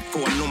contract for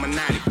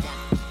Illuminati.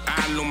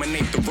 I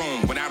illuminate the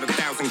room without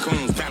 1,000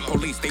 goons. Rap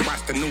police, they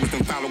watch the news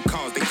and follow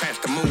cars, they crash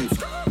the moves.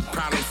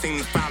 Problems seem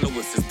to follow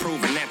us, it's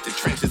proven that the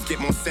trenches get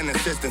more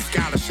sentences than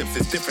scholarships.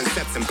 It's different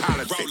sets in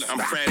politics. I'm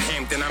Fred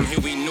Hampton, I'm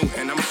Huey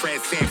Newton, I'm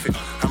Fred Sanford.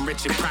 I'm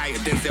Richard Pryor,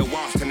 Denzel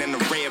Washington, and the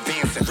Ray of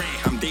Anson.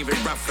 I'm David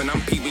Ruffin,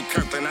 I'm Pee Wee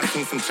Kirkland. I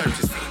seen some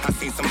churches, I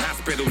seen some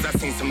hospitals, I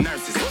seen some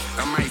nurses.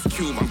 I'm Ice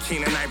Cube, I'm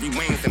Keenan Ivory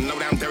Wayans, and low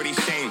down dirty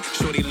shame.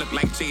 Shorty look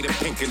like Jada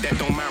Pinkett that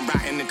don't mind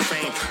riding the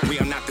train. We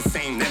are not the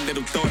same, that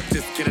little thought,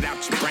 just get it out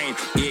your brain.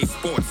 EA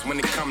Sports, when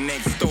it come to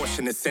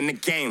extortion. It's in the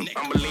game.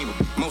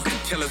 Unbelievable. Most of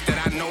the killers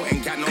that I know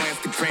ain't got no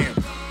Instagram.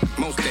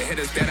 Most of the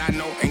hitters that I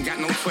know ain't got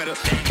no Twitter.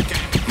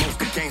 Most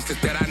of the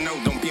gangsters that I know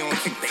don't be on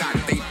TikTok.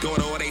 They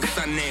daughter or they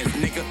son is,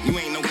 nigga. You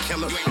ain't no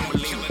killer.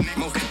 Unbelievable.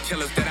 Most of the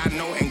killers that I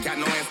know ain't got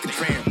no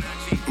Instagram.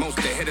 Most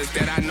of the hitters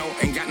that I know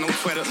ain't got no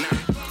Twitter.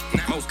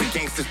 Most of the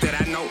gangsters that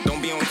I know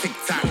don't be on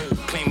TikTok.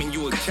 Claiming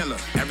you a killer.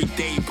 Every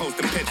day you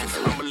posting pictures.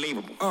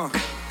 Unbelievable.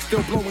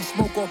 Still blowing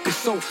smoke off the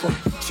sofa.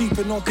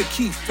 Cheaping off the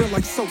key, feel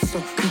like Sosa.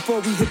 Before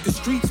we hit the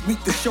streets,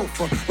 meet the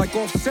chauffeur. Like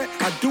Offset,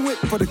 I do it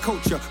for the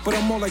culture. But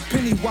I'm more like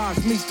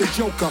Pennywise meets the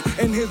Joker.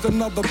 And here's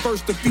another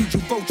verse to feed you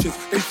vultures.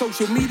 They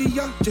social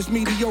media, just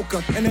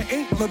mediocre. And it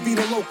ain't La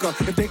Vida Loca.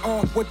 If they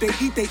are what they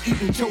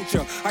eatin'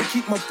 chocha. I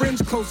keep my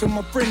friends close and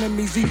my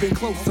frenemies even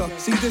closer.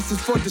 See, this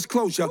is for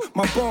disclosure.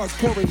 My bars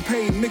pouring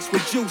pain mixed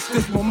with juice,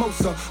 this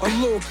mimosa. A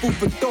little food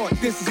for thought,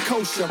 this is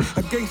kosher.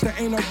 A gangster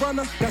ain't a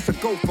runner, that's a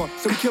gopher.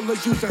 Some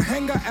killers use a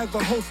hanger as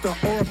a holster.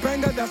 Or a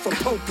banger, that's a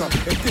poker.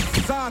 If this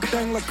is our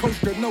thing, La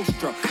Costa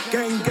Nostra.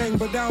 Gang,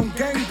 but down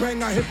gang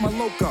bang, I hit my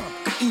loca.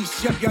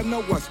 East, yep, y'all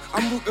know us.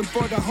 I'm rooting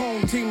for the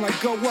home team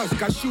like go us.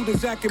 Got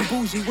shooters acting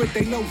bougie with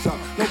they nose up.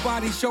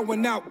 Nobody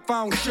showing out,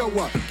 found show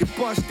up. Get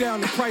bust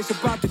down, the price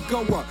about to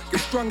go up. Get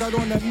strung out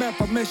on that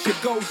map, I mess your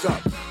goes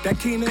up. That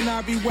Keenan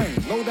Ivory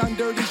Wayne, low down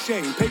dirty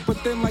Shane. Paper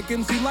thin like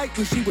MC Light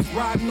when she was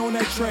riding on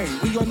that train.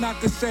 We are not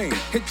the same.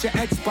 Hit your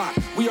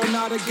Xbox, we are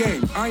not a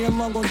game. Iron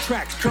lung on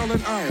tracks,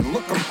 curling iron.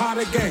 Look, I'm hot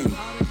again.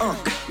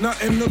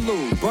 Nothing to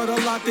lose, but a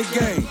lot to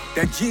gain.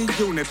 That G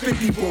unit,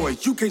 50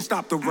 boys, you can't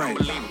stop the rain.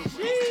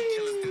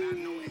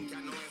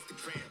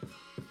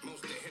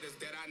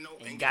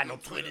 Ain't got no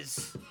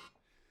Twitters.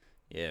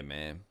 Yeah,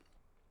 man.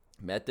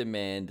 Method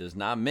Man does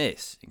not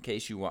miss, in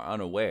case you were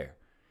unaware.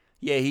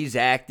 Yeah, he's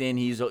acting.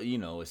 He's,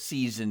 a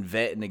seasoned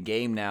vet in the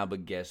game now,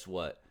 but guess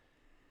what?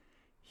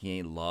 He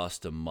ain't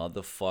lost a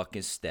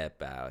motherfucking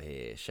step out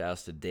here.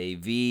 Shouts to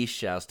Dave E.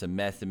 Shouts to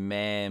Method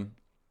Man.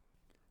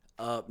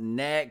 Up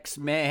next,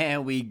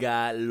 man, we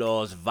got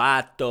Los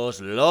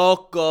Vatos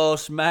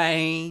Locos,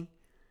 man.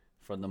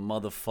 From the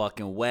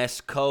motherfucking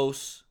West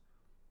Coast.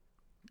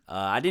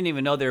 I didn't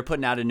even know they were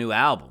putting out a new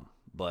album.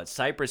 But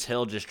Cypress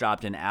Hill just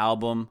dropped an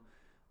album,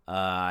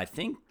 I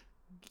think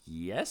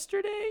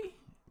yesterday?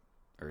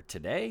 Or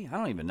today? I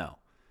don't even know.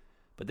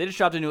 But they just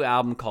dropped a new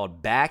album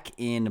called Back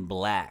in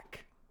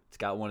Black. It's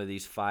got one of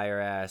these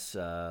fire-ass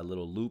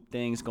little loop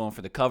things going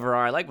for the cover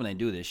art. I like when they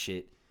do this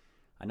shit.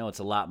 I know it's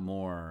a lot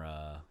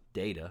more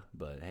data,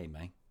 but hey,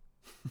 man.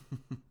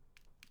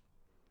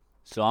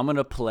 So I'm going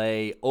to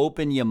play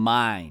Open Your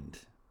Mind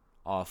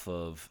off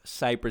of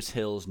Cypress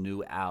Hill's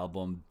new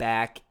album,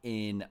 Back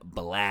in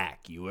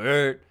Black. You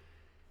heard?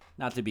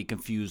 Not to be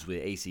confused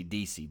with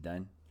AC/DC,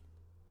 done.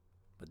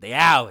 But they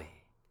out here.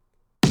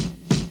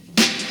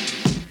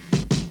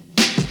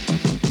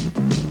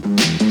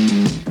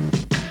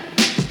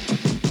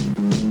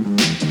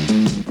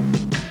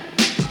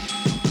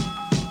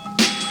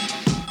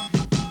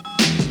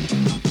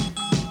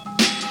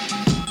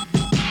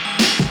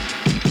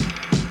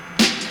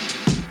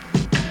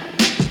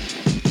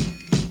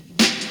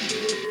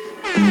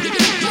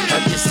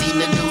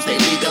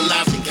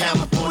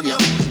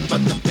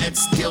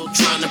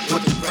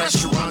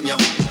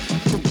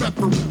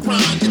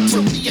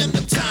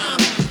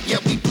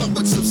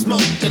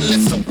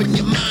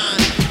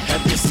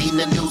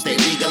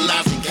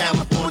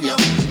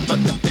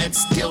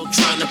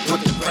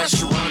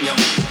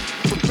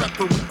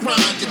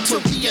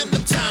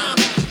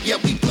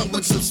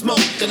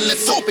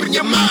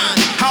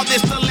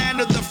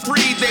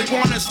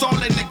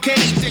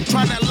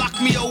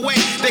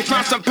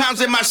 Some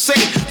pounds in my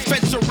safe,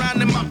 fence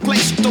around in my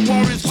place, the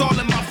warrants all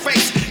in my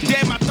face.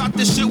 Damn, I thought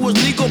this shit was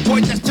legal,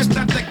 boy, that's just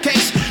not the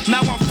case.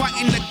 Now I'm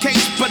fighting the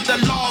case, but the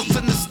laws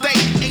in the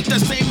state ain't the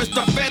same as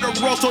the federal,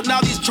 so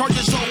now these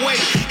charges away.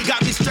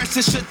 Got me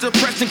stressing, shit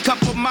depressing,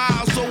 couple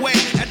miles away.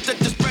 At the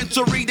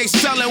dispensary, they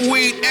selling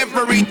weed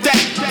every day.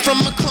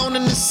 From a clone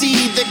in the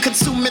seed, they're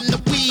consuming the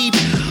weed.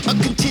 A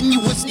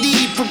continuous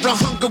need for a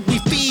hunger we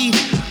feed.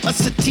 A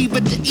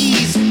sativa to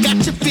ease, got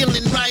you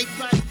feeling right.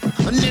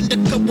 An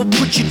indica will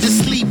put you to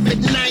sleep at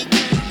night.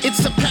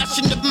 It's a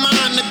passion of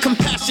mine, a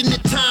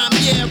compassionate time.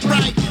 Yeah,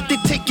 right. They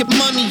take your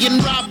money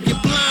and rob you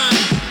blind.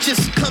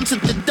 Just come to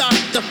the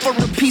doctor for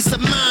a peace of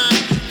mind.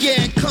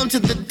 Yeah, come to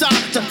the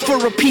doctor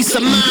for a peace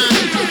of mind.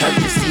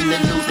 Have you seen the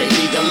news? They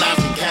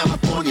legalized in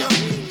California,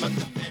 but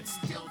the feds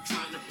still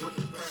trying to put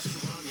the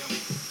pressure on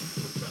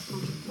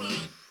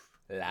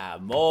you. La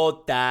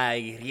mota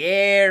y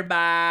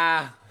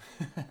hierba.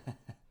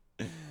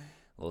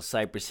 Little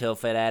Cypress Hill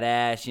for that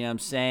ass, you know what I'm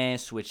saying?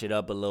 Switch it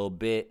up a little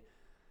bit.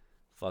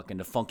 Fucking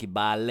the funky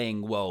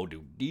bilingual.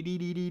 Do dee dee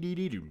dee dee dee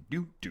dee do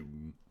do do.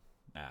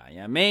 Nah, you know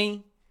what I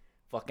mean?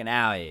 Fucking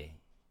out here.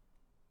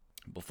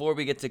 Before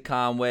we get to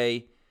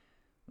Conway,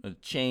 I'm gonna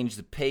change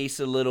the pace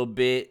a little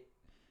bit.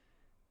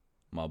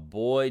 My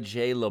boy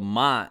Jay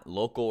Lamont,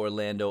 local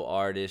Orlando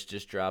artist,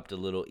 just dropped a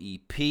little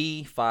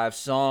EP, 5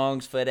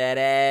 songs for that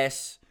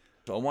ass.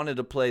 So I wanted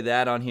to play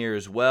that on here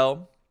as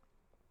well.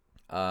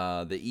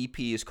 The EP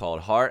is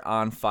called Heart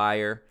on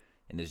Fire.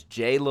 And it's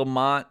J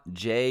Lamont,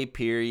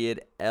 J.Lamont.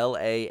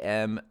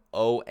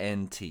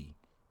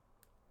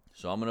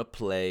 So I'm going to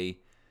play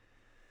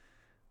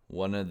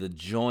one of the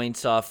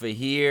joints off of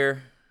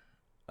here.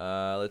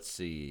 Let's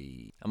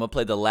see. I'm going to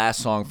play the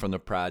last song from the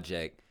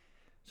project.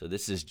 So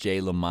this is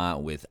J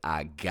Lamont with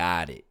I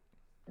Got It.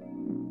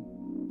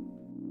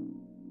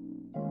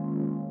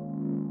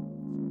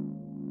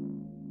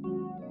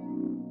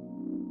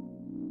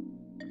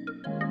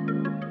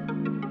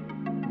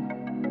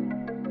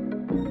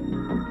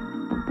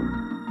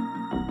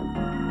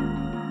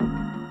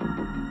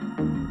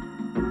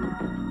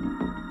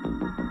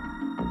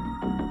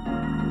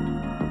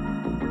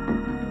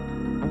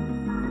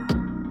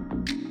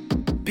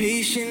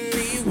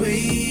 Patiently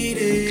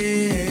waiting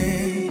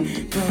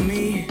for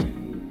me.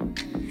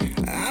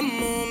 I'm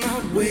on my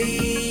way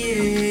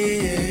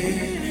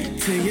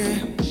to you.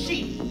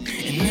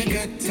 And I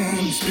got time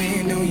to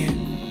spend on you.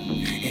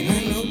 And I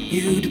know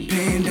you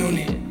depend on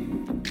it.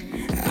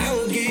 I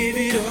will give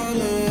it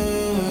all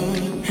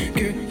up.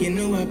 Girl, you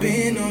know I've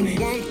been on it.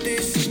 Want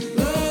this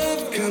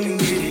love? Come and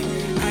get it.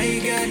 I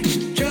got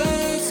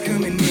drugs,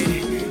 come and get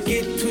it.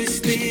 Get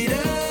twisted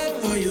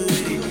up, or you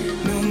with it.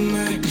 No,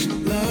 my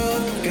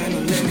love got no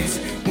limits.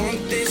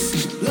 Want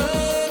this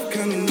love?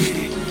 Come and get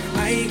it.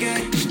 I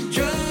got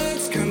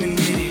drugs, come and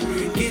get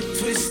it. Get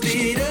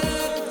twisted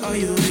up, or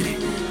you with it.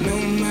 No,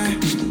 my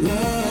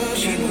love.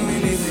 She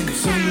want it when the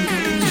sun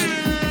comes up.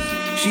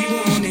 She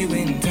want it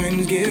when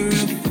times get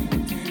rough.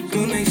 Go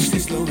nice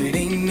and slow, it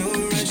ain't no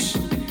rush.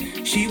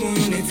 She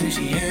want it till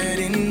she had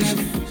enough.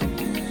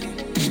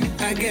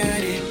 I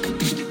got it.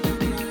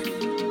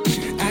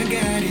 I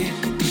got it.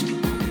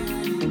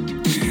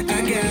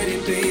 I got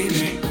it,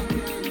 baby.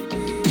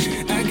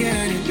 I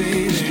got it,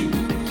 baby.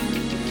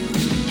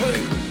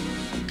 Hey.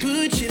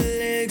 Put your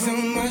legs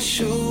on my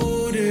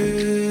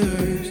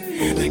shoulders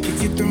like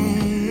it's your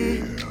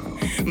throne.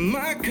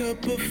 My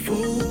cup of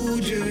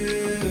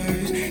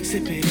Folgers.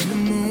 Sip it in the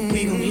morning.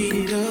 We gon' heat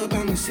it up.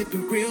 I'ma sip it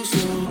real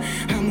slow.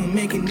 I'ma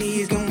make your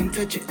knees go and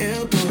touch your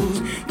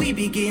elbows. We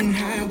be getting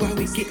high while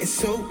we getting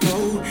so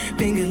cold.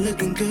 Finger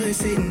looking good,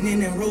 sitting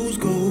in that rose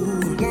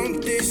gold.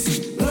 Want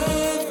this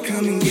love?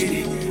 Come and get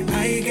it.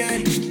 I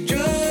got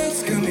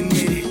drugs, come and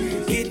get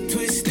it. Get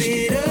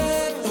twisted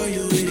up, or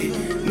you with it.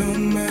 No,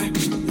 my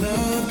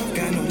love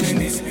got no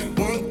limits.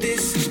 Want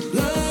this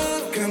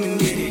love? Come and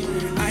get it.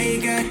 I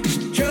got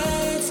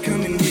drugs,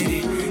 come and get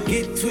it.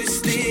 Get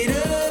twisted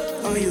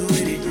up, or you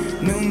with it.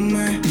 No,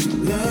 my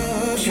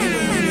love. She want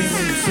it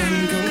when the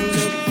sun comes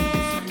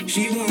up.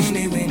 She want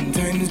it when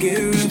times get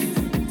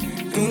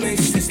rough. Go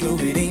nice and slow,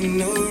 it ain't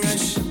no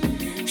rush.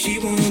 She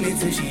want it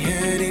till she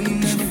had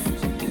enough.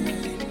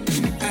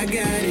 I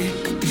got it.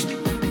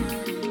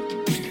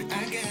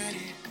 I got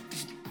it.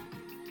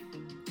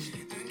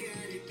 I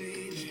got it,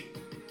 baby.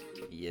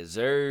 Yes,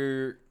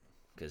 sir.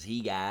 Because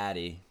he got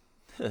it.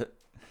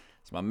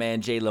 It's my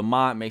man Jay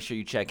Lamont. Make sure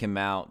you check him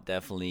out.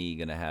 Definitely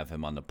going to have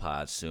him on the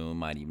pod soon.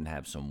 Might even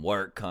have some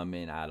work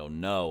coming. I don't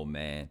know,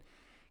 man.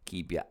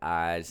 Keep your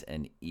eyes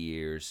and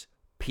ears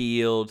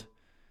peeled.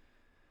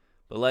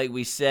 But like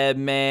we said,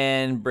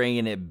 man,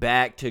 bringing it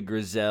back to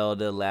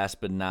Griselda.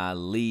 Last but not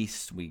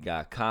least, we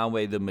got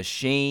Conway the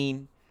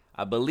Machine.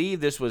 I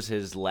believe this was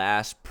his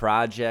last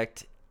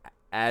project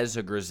as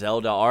a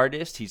Griselda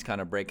artist. He's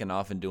kind of breaking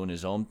off and doing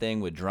his own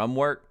thing with drum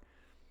work.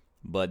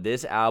 But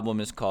this album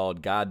is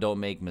called God Don't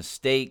Make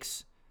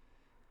Mistakes.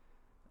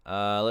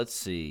 Let's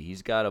see.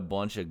 He's got a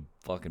bunch of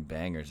fucking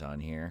bangers on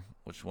here.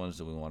 Which ones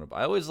do we want to...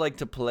 I always like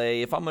to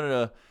play... If I'm going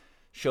to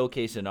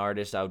showcase an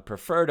artist, I would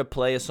prefer to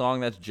play a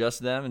song that's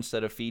just them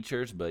instead of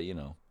features. But, you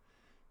know,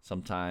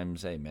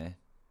 sometimes, hey, man.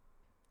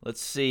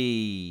 Let's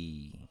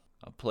see.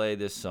 I'll play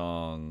this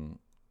song.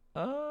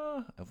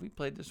 Have we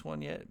played this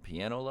one yet?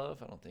 Piano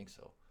Love? I don't think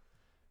so.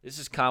 This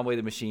is Conway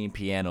the Machine,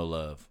 Piano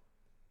Love.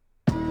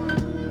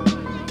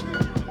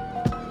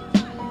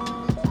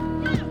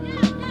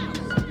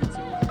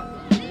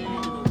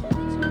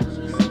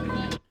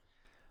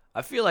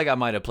 I feel like I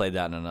might have played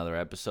that in another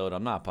episode.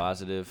 I'm not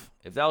positive.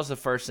 If that was the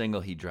first single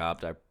he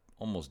dropped, I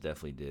almost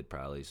definitely did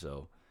probably.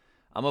 So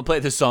I'm going to play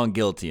the song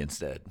Guilty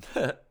instead.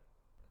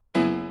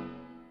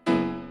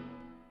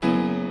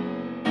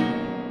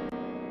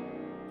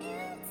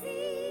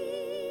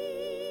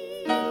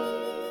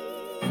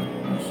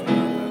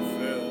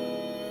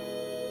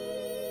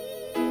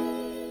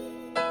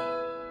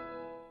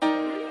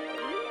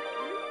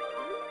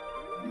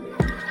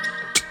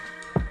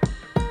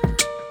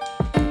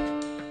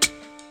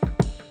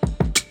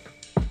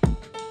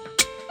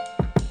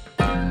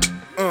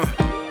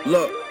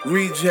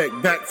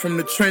 Reject back from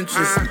the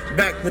trenches,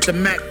 back with the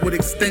Mac with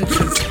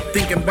extensions.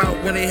 Thinking about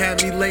when they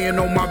had me laying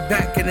on my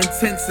back in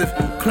intensive.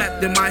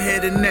 Clapped in my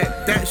head and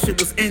neck, that shit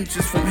was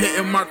inches from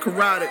hitting my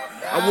carotid.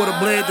 I would've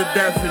bled to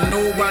death and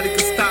nobody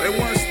could stop it.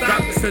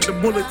 Doctor said the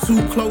bullet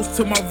too close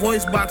to my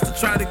voice box to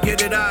try to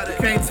get it out of it.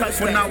 Can't touch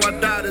when now I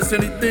die, there's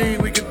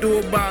anything we can do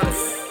about it.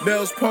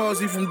 Bell's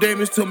palsy from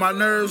damage to my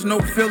nerves. No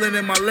feeling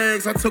in my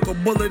legs. I took a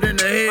bullet in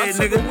the head,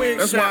 nigga.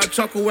 That's why I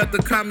chuckle at the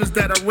comments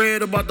that I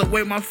read about the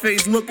way my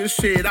face look and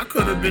shit. I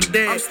could have been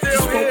dead.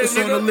 Just focus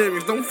on the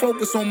lyrics. Don't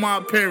focus on my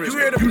appearance.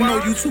 You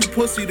know you too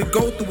pussy to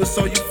go through it,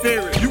 so you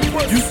fear it. You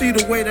see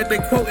the way that they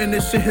quoting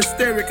this shit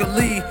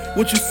hysterically.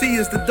 What you see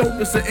is the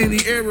dopest of any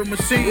era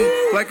machine.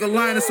 Like a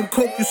line of some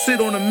coke, you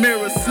sit on a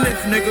mirror,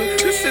 sniff, nigga.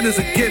 This shit is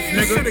a gift,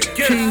 nigga.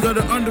 King of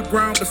the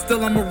underground, but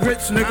still I'm a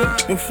rich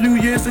nigga. A few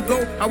years ago,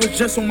 I was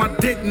just on my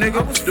dick,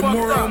 nigga. The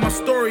moral of my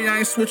story, I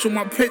ain't switching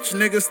my pitch,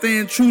 nigga.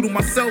 Staying true to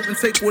myself and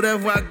take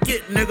whatever I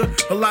get,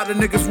 nigga. A lot of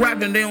niggas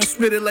rapping, they don't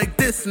spit it like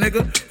this,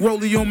 nigga.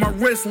 Rollie on my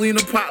wrist, lean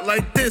a pot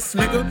like this,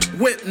 nigga.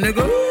 Whip,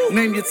 nigga.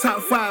 Name your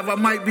top 5, I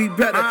might be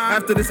better.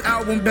 After this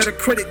album, better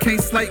critic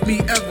can't slight me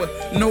ever.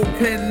 No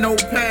pen, no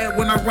pad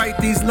when I write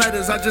these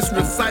letters. I just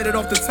recite it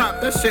off the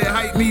top, that shit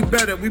hype me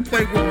better. We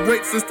played with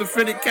bricks since the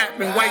fitted cap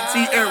and white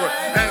tee era.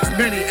 Ask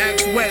Benny,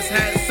 ask West,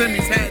 had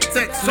semis, had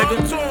text,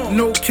 nigga.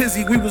 No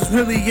kizzy, we was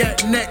really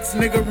at next,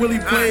 nigga. Really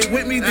played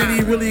with me, then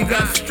he really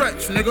got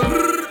stretched, nigga.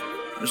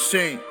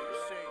 Machine.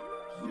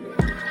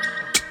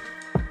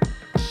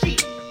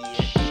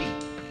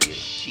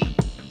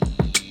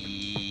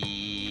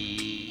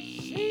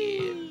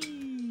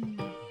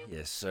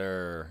 Yes,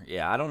 sir.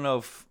 Yeah, I don't know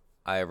if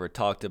I ever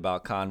talked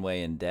about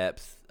Conway in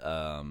depth.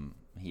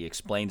 He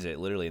explains it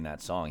literally in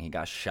that song. He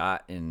got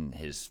shot in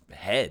his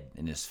head,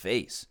 in his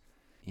face.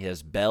 He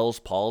has Bell's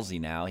palsy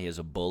now. He has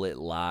a bullet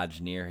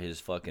lodged near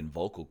his fucking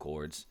vocal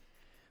cords.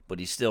 But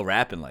he's still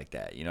rapping like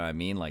that. You know what I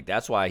mean? Like,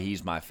 that's why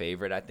he's my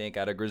favorite, I think,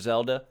 out of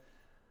Griselda.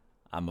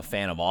 I'm a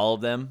fan of all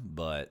of them,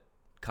 but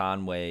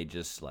Conway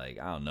just, like,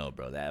 I don't know,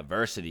 bro. That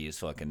adversity is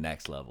fucking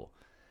next level.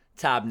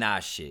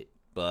 Top-notch shit.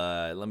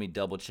 But let me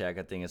double-check.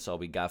 I think that's all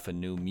we got for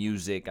new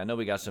music. I know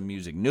we got some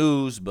music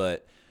news,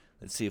 but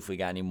let's see if we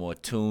got any more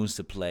tunes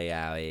to play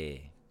out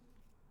here.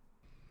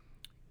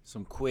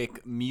 Some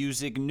quick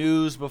music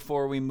news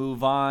before we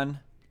move on.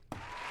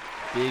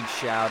 Big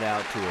shout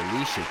out to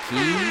Alicia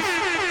Keys.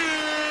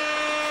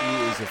 She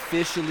is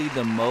officially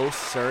the most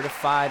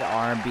certified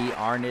R&B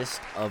artist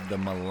of the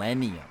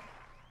millennium.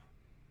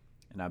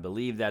 And I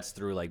believe that's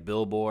through like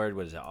Billboard.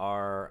 What is it?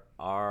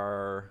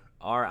 RIAA?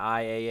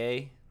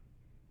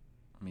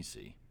 Let me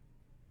see.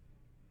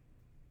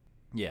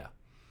 Yeah.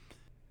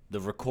 The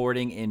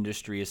Recording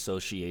Industry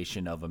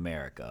Association of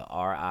America,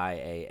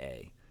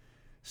 RIAA.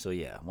 So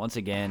yeah, once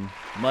again,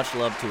 much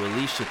love to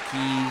Alicia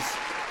Keys,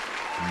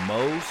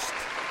 most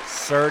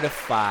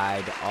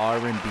certified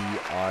R&B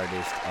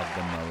artist of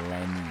the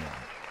millennium.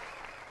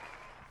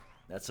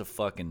 That's a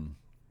fucking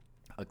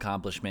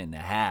accomplishment and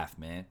a half,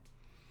 man.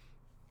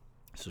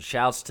 So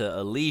shouts to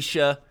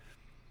Alicia.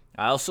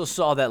 I also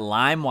saw that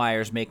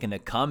LimeWire's making a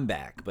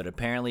comeback, but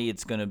apparently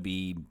it's going to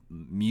be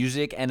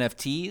music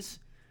NFTs.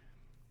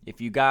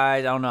 If you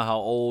guys, I don't know how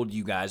old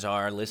you guys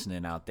are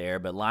listening out there,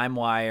 but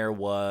LimeWire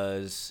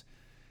was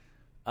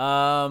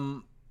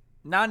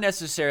not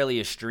necessarily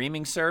a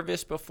streaming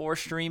service before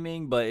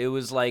streaming, but it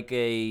was like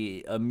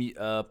a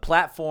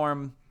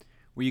platform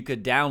where you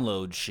could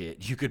download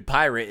shit. You could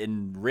pirate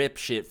and rip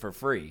shit for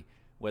free,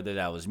 whether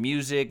that was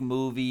music,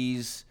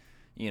 movies,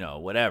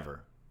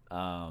 whatever.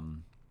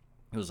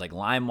 It was like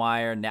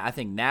LimeWire. I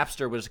think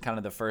Napster was kind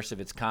of the first of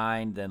its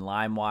kind. Then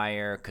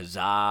LimeWire,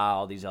 Kazaa,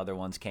 all these other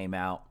ones came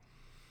out.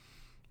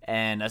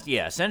 And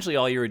yeah, essentially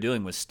all you were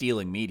doing was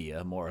stealing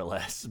media, more or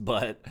less.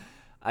 But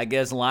I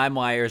guess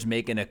LimeWire is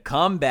making a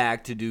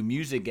comeback to do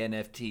music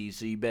NFTs,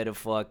 so you better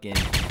fucking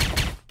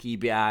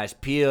keep your eyes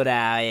peeled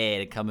out here.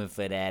 They're coming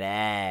for that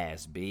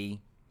ass, B.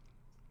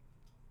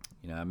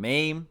 You know what I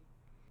mean?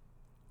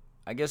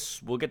 I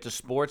guess we'll get to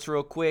sports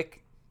real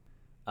quick.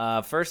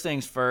 First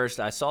things first,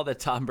 I saw that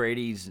Tom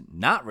Brady's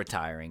not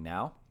retiring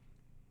now.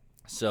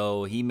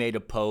 So he made a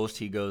post.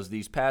 He goes,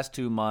 "These past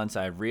 2 months,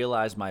 I've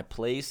realized my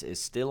place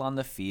is still on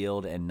the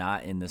field and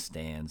not in the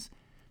stands.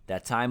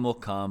 That time will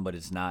come, but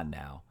it's not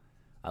now.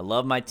 I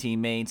love my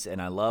teammates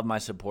and I love my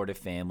supportive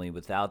family.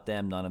 Without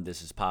them, none of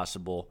this is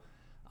possible.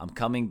 I'm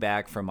coming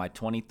back for my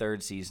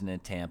 23rd season in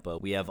Tampa.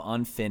 We have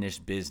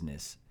unfinished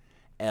business.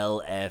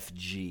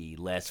 LFG.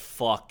 Let's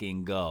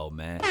fucking go,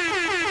 man."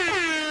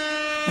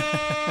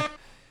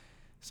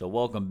 So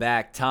welcome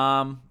back,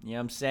 Tom. You know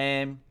what I'm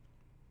saying?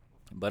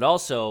 But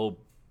also,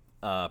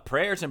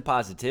 prayers and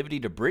positivity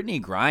to Brittany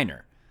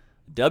Griner.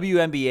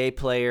 WNBA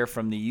player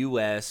from the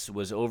U.S.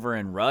 was over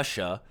in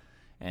Russia.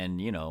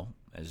 And,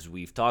 as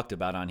we've talked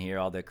about on here,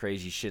 all the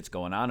crazy shit's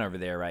going on over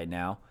there right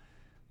now.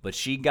 But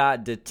she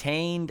got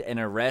detained and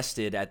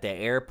arrested at the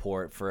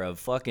airport for a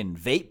fucking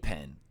vape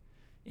pen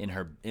in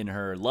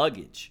her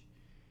luggage.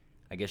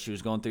 I guess she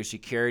was going through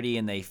security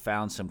and they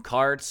found some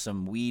carts,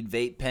 some weed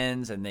vape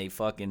pens, and they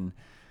fucking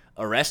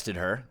arrested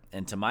her.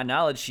 And to my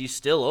knowledge, she's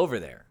still over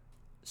there.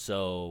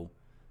 So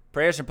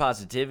prayers and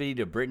positivity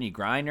to Brittany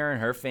Griner and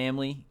her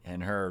family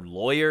and her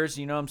lawyers,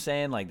 you know what I'm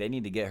saying? Like, they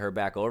need to get her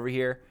back over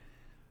here.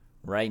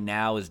 Right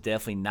now is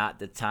definitely not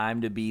the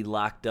time to be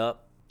locked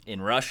up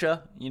in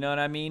Russia, you know what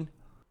I mean?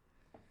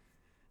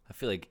 I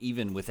feel like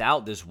even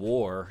without this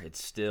war,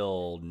 it's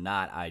still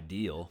not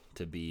ideal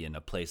to be in a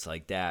place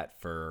like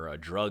that for a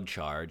drug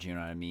charge. You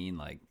know what I mean?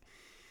 Like,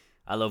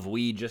 I love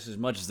weed just as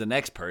much as the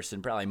next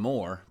person, probably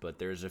more, but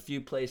there's a few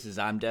places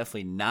I'm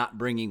definitely not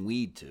bringing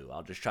weed to.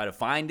 I'll just try to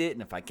find it,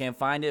 and if I can't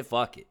find it,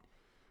 fuck it.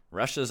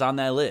 Russia's on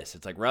that list.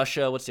 It's like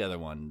Russia, what's the other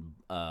one?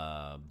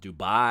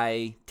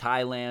 Dubai,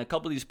 Thailand, a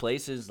couple of these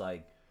places,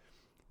 like,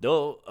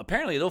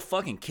 apparently they'll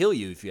fucking kill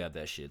you if you have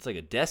that shit. It's like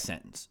a death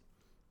sentence.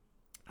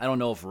 I don't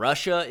know if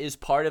Russia is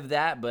part of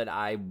that, but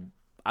I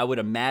would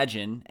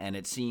imagine, and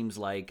it seems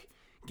like,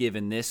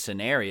 given this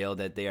scenario,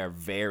 that they are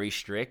very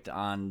strict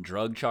on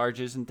drug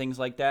charges and things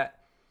like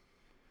that.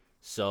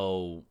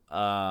 So,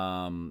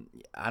 I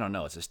don't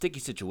know. It's a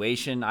sticky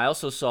situation. I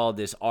also saw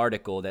this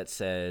article that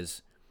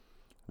says,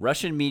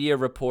 Russian media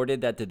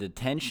reported that the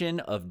detention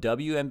of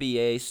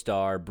WNBA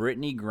star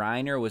Brittany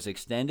Griner was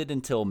extended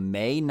until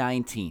May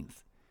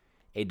 19th.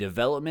 A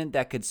development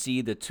that could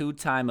see the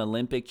two-time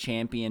Olympic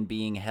champion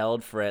being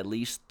held for at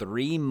least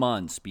 3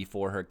 months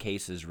before her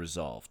case is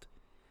resolved.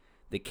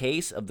 The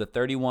case of the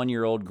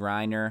 31-year-old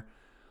Griner,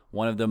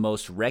 one of the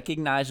most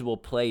recognizable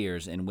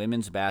players in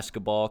women's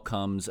basketball,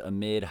 comes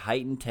amid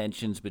heightened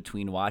tensions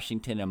between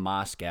Washington and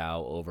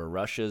Moscow over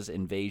Russia's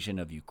invasion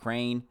of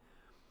Ukraine.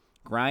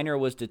 Griner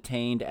was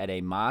detained at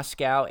a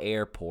Moscow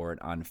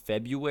airport on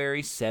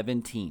February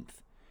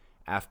 17th.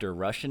 After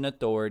Russian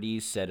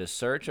authorities said a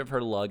search of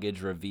her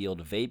luggage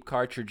revealed vape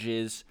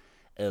cartridges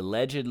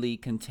allegedly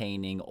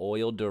containing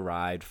oil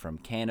derived from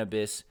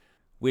cannabis,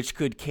 which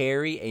could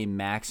carry a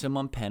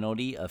maximum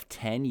penalty of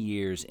 10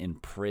 years in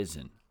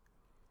prison.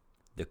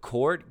 The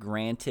court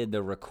granted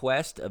the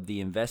request of the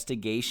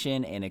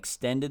investigation and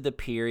extended the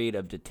period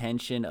of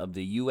detention of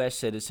the U.S.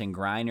 citizen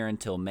Griner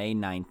until May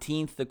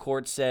 19th, the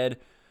court said,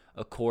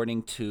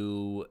 according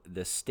to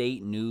the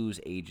state news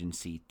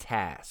agency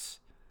TASS.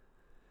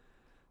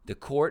 The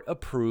court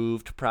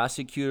approved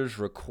prosecutors'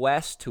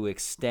 request to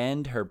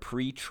extend her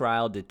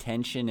pretrial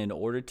detention in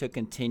order to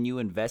continue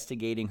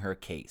investigating her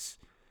case.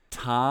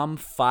 Tom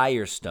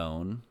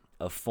Firestone,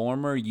 a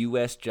former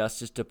U.S.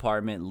 Justice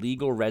Department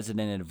legal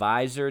resident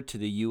advisor to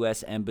the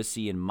U.S.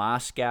 Embassy in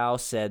Moscow,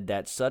 said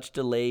that such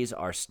delays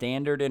are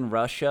standard in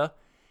Russia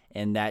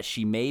and that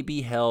she may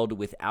be held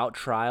without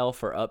trial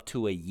for up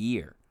to a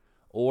year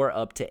or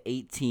up to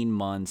 18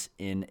 months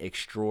in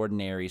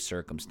extraordinary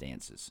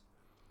circumstances.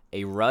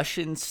 A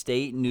Russian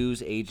state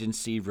news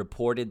agency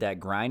reported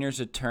that Griner's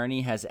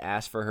attorney has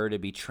asked for her to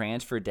be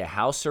transferred to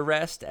house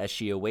arrest as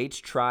she awaits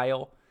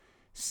trial,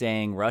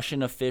 saying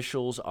Russian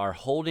officials are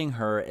holding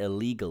her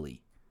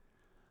illegally.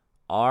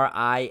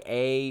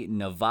 RIA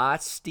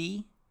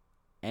Novosti,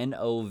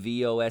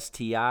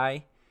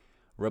 Novosti,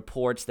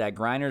 reports that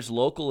Griner's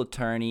local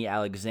attorney,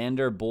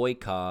 Alexander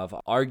Boykov,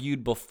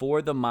 argued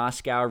before the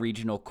Moscow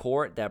Regional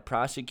Court that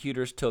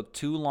prosecutors took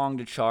too long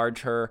to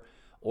charge her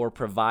or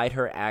provide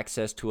her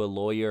access to a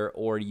lawyer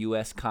or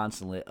U.S.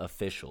 consulate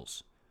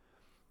officials.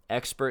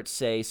 Experts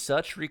say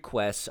such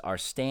requests are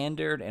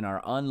standard and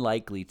are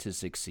unlikely to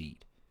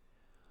succeed.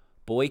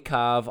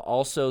 Boykov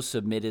also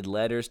submitted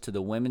letters to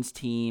the women's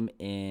team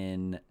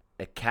in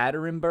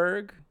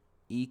Ekaterinburg,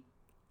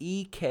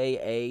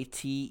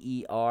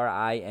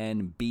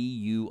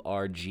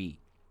 Ekaterinburg,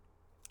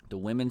 the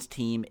women's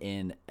team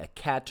in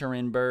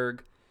Ekaterinburg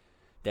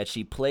that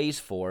she plays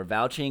for,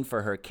 vouching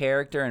for her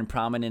character and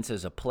prominence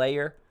as a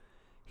player.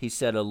 He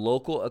said a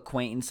local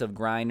acquaintance of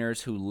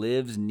Griner's who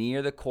lives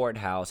near the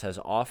courthouse has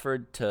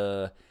offered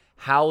to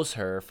house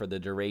her for the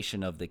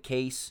duration of the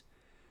case.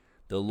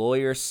 The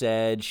lawyer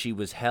said she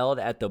was held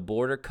at the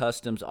Border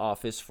Customs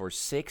Office for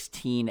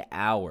 16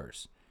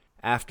 hours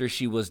after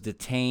she was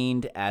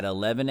detained at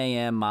 11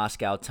 a.m.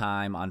 Moscow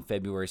time on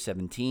February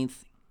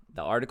 17th.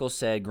 The article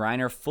said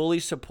Griner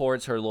fully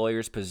supports her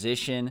lawyer's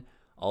position,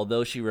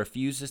 although she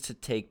refuses to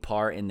take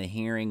part in the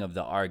hearing of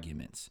the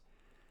arguments.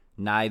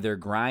 Neither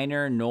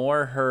Griner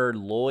nor her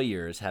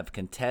lawyers have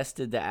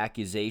contested the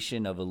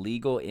accusation of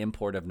illegal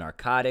import of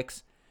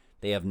narcotics.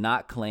 They have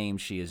not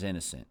claimed she is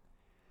innocent.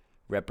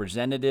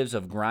 Representatives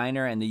of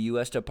Griner and the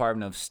U.S.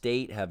 Department of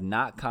State have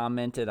not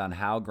commented on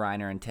how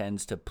Griner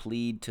intends to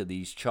plead to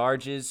these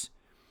charges.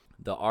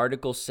 The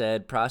article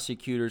said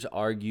prosecutors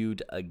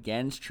argued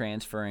against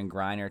transferring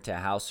Griner to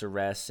house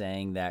arrest,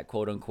 saying that,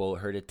 quote-unquote,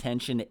 her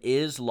detention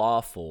is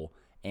lawful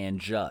and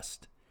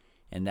just,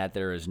 and that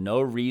there is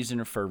no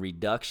reason for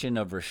reduction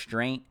of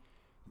restraint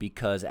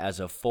because as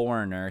a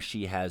foreigner,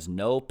 she has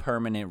no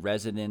permanent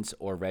residence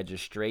or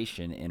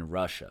registration in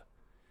Russia.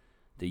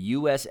 The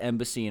U.S.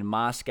 Embassy in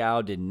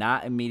Moscow did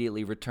not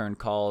immediately return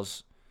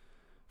calls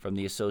from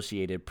the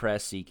Associated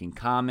Press seeking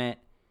comment.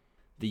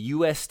 The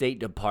U.S. State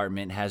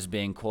Department has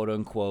been,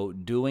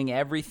 quote-unquote, doing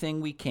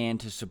everything we can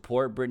to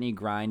support Brittany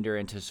Griner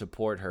and to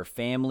support her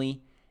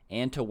family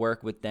and to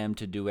work with them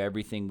to do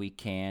everything we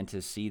can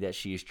to see that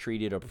she is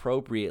treated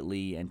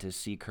appropriately and to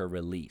seek her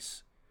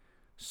release.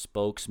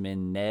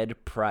 Spokesman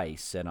Ned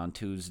Price said on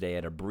Tuesday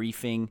at a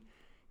briefing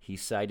he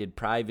cited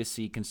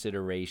privacy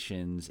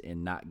considerations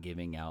in not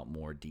giving out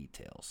more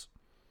details.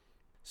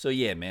 So,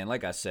 yeah, man,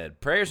 like I said,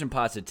 prayers and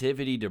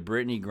positivity to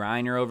Brittany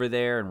Griner over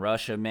there in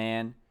Russia,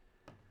 man.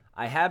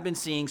 I have been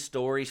seeing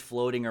stories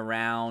floating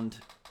around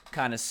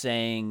kind of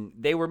saying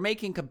they were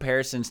making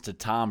comparisons to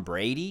Tom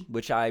Brady,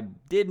 which I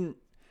didn't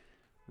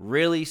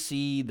really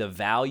see the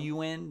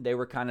value in. They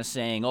were kind of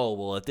saying, oh,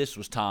 well, if this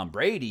was Tom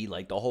Brady,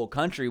 like the whole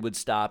country would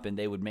stop and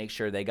they would make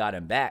sure they got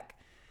him back.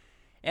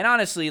 And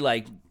honestly,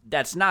 like,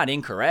 that's not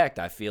incorrect.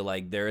 I feel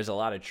like there is a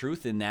lot of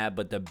truth in that,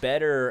 but the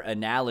better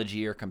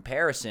analogy or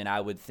comparison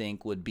I would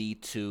think would be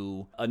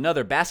to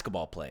another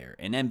basketball player,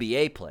 an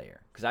NBA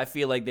player, because I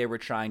feel like they were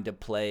trying to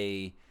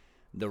play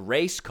the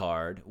race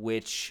card,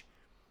 which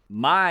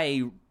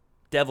my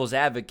devil's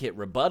advocate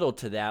rebuttal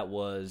to that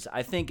was,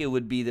 I think it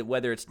would be that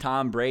whether it's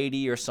Tom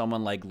Brady or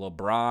someone like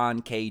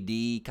LeBron,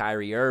 KD,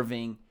 Kyrie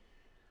Irving,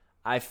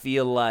 I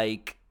feel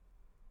like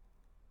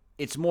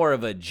it's more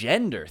of a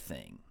gender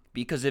thing.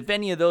 Because if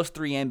any of those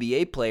three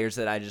NBA players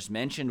that I just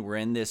mentioned were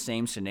in this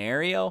same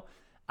scenario,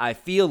 I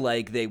feel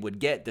like they would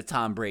get the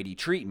Tom Brady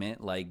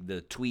treatment, like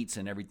the tweets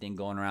and everything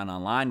going around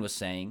online was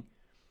saying.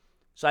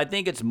 So I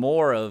think it's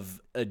more of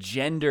a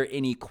gender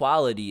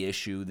inequality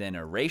issue than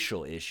a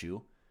racial issue.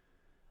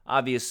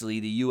 Obviously,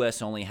 the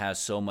U.S. only has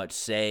so much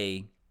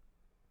say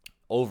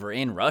over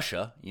in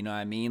Russia. You know what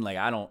I mean? Like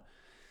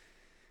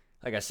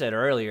I said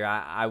earlier,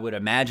 I would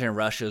imagine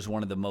Russia is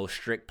one of the most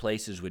strict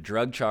places with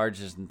drug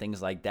charges and things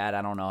like that.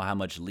 I don't know how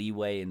much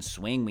leeway and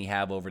swing we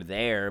have over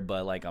there,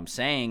 but like I'm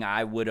saying,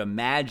 I would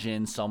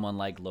imagine someone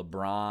like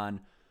LeBron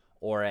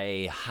or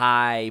a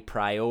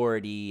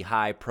high-priority,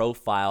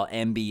 high-profile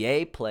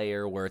NBA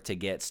player were to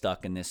get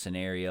stuck in this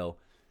scenario.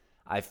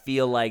 I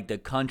feel like the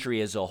country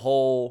as a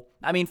whole,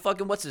 I mean,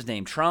 fucking what's his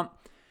name, Trump?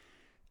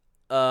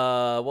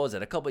 What was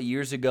it, a couple of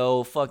years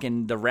ago,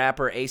 fucking the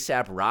rapper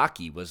A$AP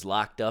Rocky was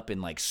locked up in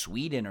like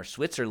Sweden or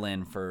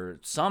Switzerland for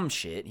some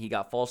shit. He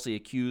got falsely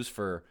accused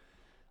for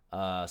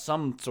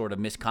some sort of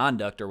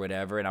misconduct or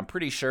whatever, and I'm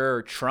pretty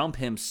sure Trump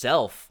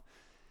himself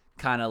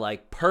kind of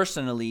like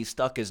personally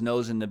stuck his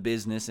nose in the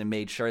business and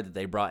made sure that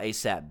they brought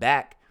A$AP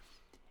back.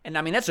 And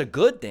I mean, that's a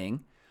good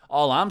thing.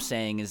 All I'm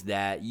saying is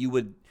that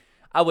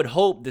I would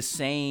hope the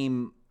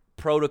same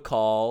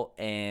protocol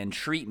and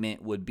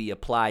treatment would be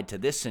applied to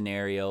this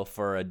scenario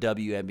for a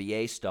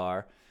WNBA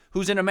star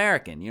who's an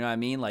American. You know what I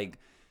mean? Like,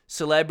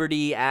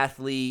 celebrity,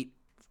 athlete,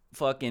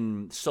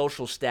 fucking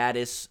social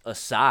status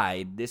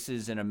aside, this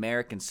is an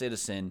American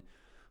citizen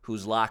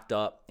who's locked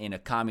up in a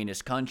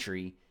communist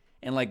country,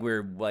 and like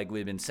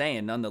we've been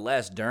saying,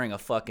 nonetheless, during a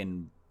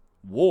fucking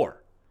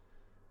war.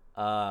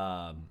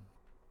 So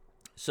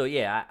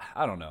yeah,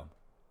 I don't know.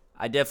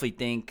 I definitely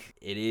think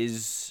it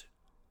is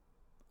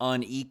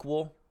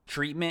unequal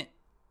treatment,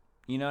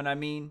 you know what I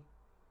mean?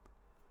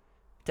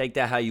 Take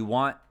that how you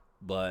want,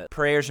 but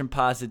prayers and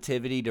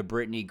positivity to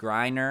Brittany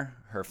Griner,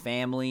 her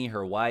family,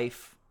 her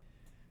wife.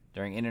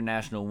 During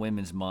International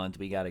Women's Month,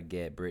 we got to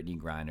get Brittany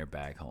Griner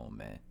back home,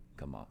 man.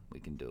 Come on, we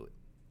can do it.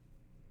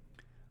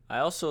 I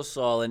also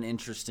saw an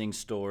interesting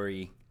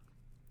story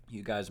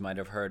you guys might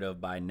have heard of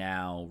by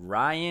now.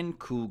 Ryan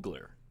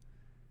Coogler,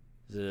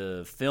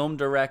 the film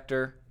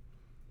director,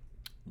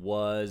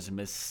 was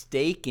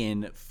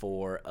mistaken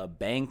for a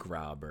bank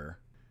robber.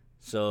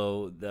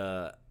 So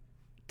the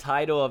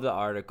title of the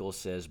article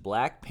says,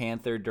 Black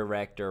Panther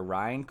director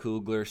Ryan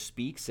Coogler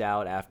speaks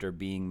out after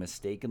being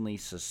mistakenly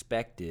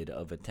suspected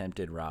of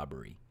attempted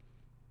robbery.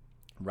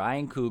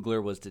 Ryan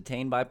Coogler was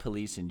detained by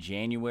police in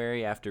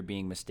January after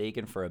being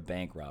mistaken for a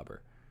bank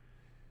robber.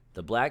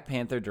 The Black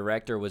Panther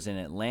director was in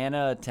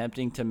Atlanta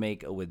attempting to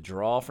make a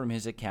withdrawal from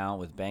his account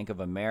with Bank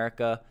of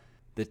America.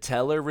 The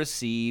teller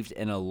received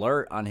an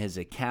alert on his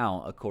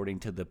account, according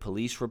to the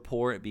police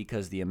report,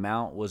 because the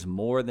amount was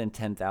more than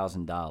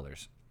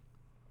 $10,000.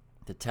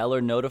 The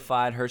teller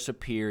notified her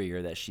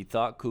superior that she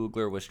thought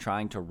Coogler was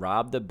trying to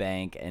rob the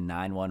bank, and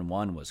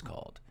 911 was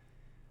called.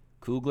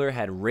 Coogler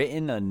had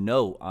written a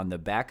note on the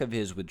back of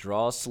his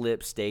withdrawal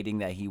slip stating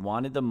that he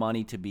wanted the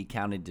money to be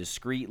counted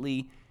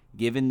discreetly,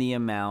 given the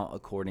amount,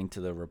 according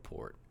to the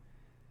report.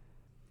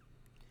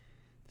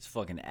 This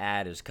fucking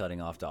ad is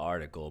cutting off the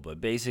article, but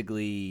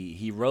basically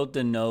he wrote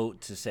the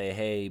note to say,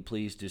 hey,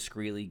 please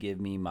discreetly give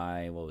me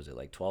my,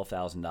 like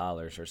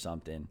 $12,000 or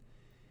something.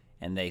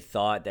 And they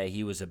thought that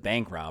he was a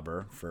bank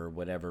robber for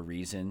whatever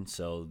reason,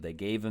 so they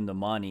gave him the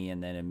money,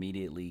 and then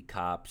immediately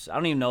cops, I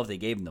don't even know if they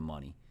gave him the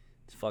money.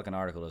 This fucking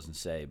article doesn't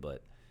say,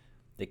 but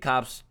the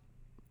cops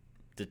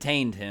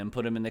detained him,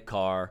 put him in the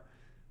car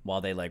while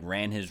they like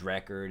ran his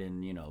record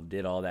and,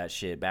 did all that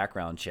shit,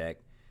 background check.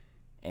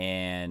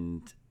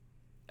 And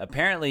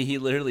apparently he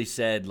literally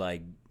said,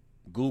 like,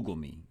 Google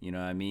me, you know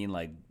what I mean?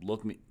 Like,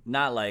 look me,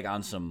 not like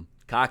on some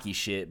cocky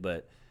shit,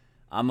 but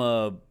I'm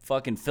a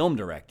fucking film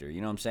director, you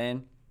know what I'm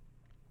saying?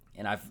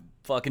 And I've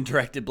fucking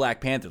directed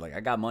Black Panther. Like, I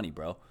got money,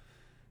 bro.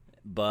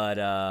 But,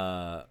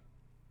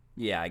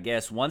 yeah, I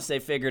guess once they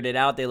figured it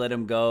out, they let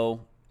him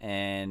go.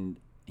 And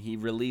he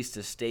released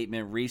a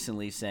statement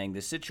recently saying,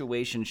 the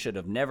situation should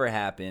have never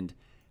happened.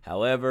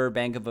 However,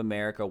 Bank of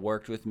America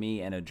worked with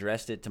me and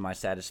addressed it to my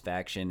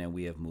satisfaction, and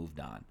we have moved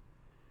on.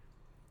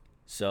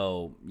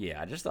 So,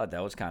 yeah, I just thought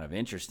that was kind of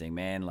interesting,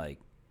 man. Like,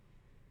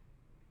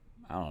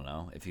 I don't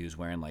know if he was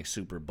wearing, like,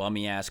 super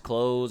bummy-ass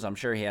clothes. I'm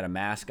sure he had a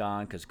mask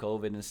on because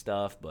COVID and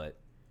stuff, but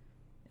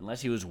unless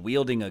he was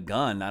wielding a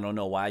gun, I don't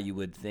know why you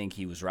would think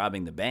he was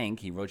robbing the bank.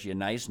 He wrote you a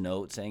nice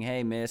note saying,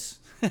 hey, miss,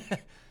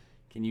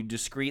 can you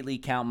discreetly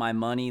count my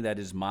money that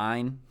is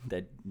mine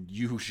that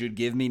you should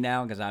give me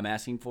now because I'm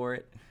asking for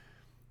it?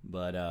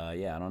 But,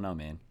 yeah, I don't know,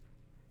 man.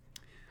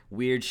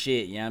 Weird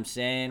shit, you know what I'm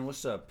saying?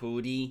 What's up,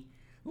 Pootie?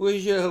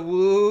 What's up,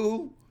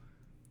 woo?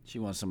 She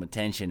wants some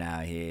attention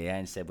out here. I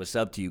ain't said what's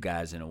up to you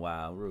guys in a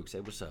while. Rook, say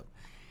what's up.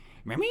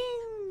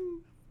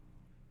 You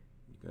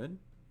good?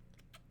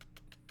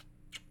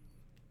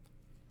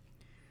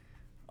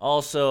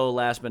 Also,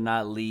 last but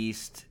not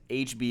least,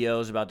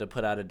 HBO is about to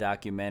put out a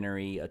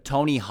documentary, a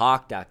Tony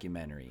Hawk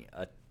documentary.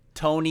 A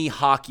Tony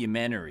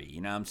Hawkumentary, you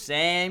know what I'm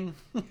saying?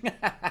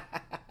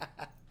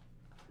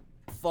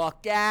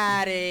 Fuck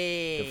at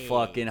it. The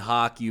fucking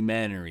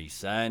Hawkumentary,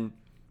 son.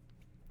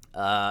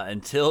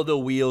 Until the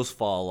Wheels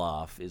Fall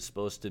Off is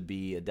supposed to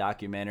be a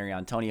documentary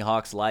on Tony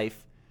Hawk's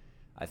life.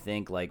 I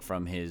think, like,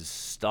 from his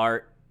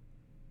start,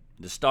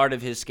 the start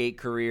of his skate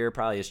career,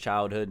 probably his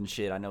childhood and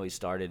shit. I know he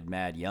started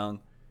mad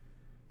young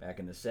back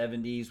in the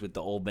 70s with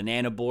the old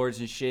banana boards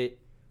and shit.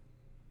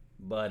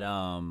 But,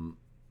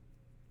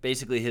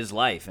 basically his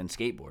life and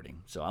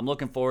skateboarding. So I'm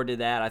looking forward to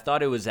that. I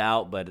thought it was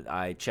out, but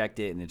I checked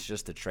it, and it's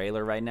just a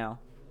trailer right now.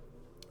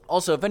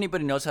 Also, if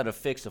anybody knows how to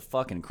fix a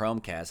fucking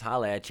Chromecast,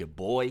 holla at your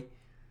boy.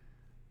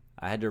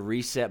 I had to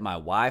reset my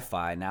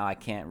Wi-Fi. Now I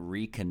can't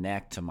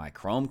reconnect to my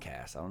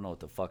Chromecast. I don't know what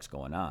the fuck's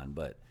going on,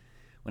 but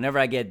whenever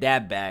I get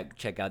that back,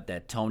 check out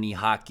that Tony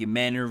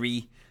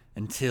Hawkumentary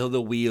Until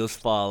the Wheels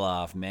Fall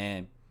Off,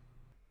 man.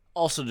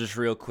 Also, just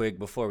real quick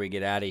before we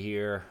get out of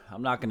here,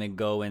 I'm not going to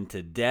go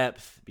into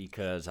depth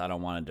because I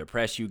don't want to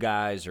depress you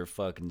guys or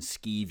fucking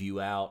skeeve you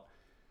out,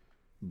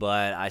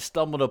 but I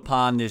stumbled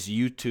upon this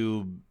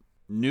YouTube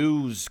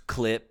news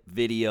clip,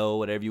 video,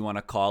 whatever you want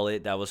to call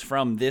it, that was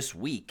from this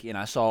week, and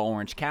I saw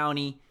Orange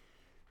County,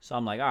 so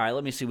I'm like, all right,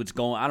 let me see what's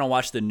going on. I don't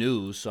watch the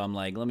news, so I'm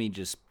like, let me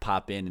just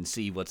pop in and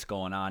see what's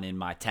going on in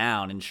my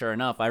town, and sure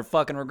enough, I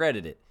fucking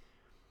regretted it.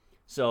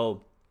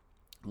 So,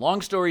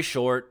 long story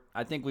short,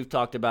 I think we've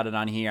talked about it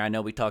on here. I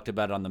know we talked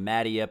about it on the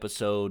Maddie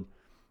episode.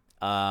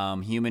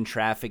 Human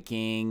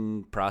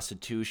trafficking,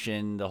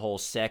 prostitution, the whole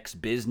sex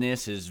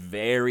business is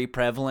very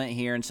prevalent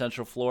here in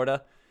Central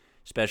Florida.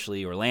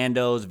 Especially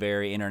Orlando's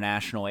very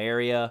international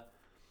area.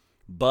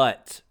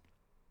 But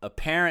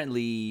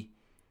apparently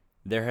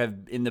there have,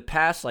 in the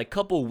past like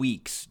couple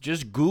weeks,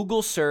 just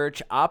Google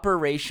search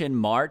Operation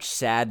March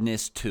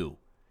Sadness 2.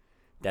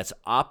 That's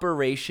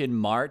Operation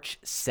March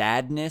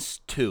Sadness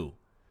 2.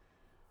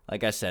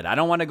 Like I said, I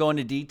don't want to go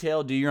into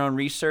detail. Do your own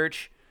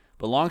research.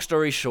 But long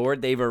story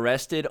short, they've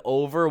arrested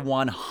over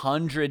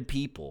 100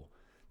 people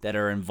that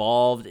are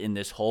involved in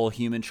this whole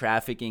human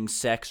trafficking,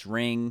 sex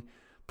ring,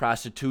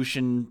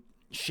 prostitution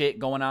shit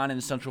going on in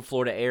the Central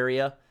Florida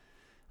area.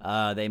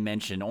 They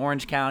mentioned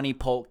Orange County,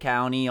 Polk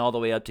County, all the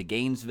way up to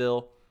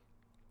Gainesville.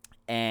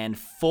 And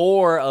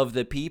 4 of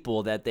the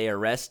people that they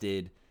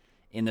arrested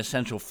in the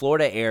Central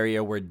Florida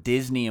area were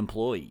Disney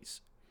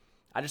employees.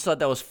 I just thought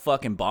that was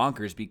fucking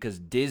bonkers because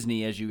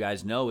Disney, as you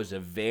guys know, is a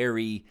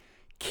very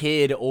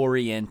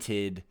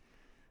kid-oriented,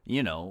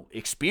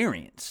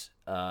 experience.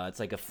 It's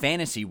like a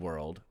fantasy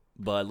world.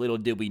 But little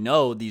did we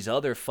know, these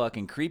other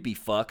fucking creepy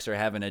fucks are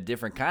having a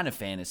different kind of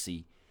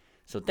fantasy.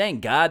 So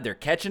thank God they're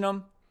catching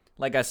them.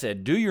 Like I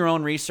said, do your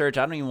own research.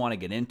 I don't even want to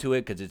get into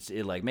it because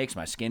it like makes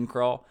my skin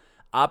crawl.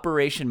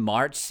 Operation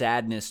March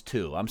Sadness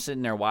 2. I'm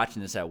sitting there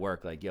watching this at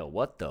work like, yo,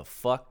 what the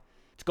fuck?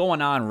 It's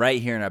going on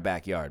right here in our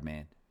backyard,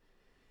 man.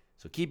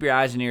 So keep your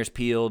eyes and ears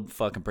peeled.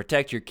 Fucking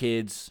protect your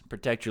kids.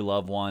 Protect your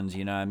loved ones.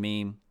 You know what I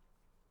mean?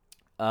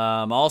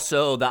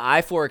 Also, the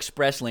I-4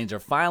 express lanes are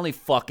finally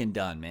fucking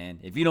done,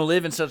 man. If you don't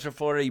live in Central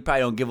Florida, you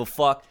probably don't give a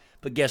fuck.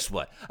 But guess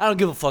what? I don't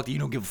give a fuck that you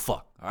don't give a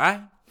fuck, all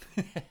right?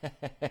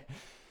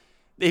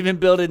 They've been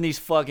building these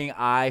fucking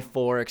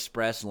I-4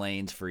 express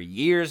lanes for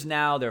years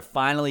now. They're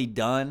finally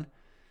done.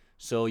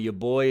 So your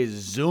boy is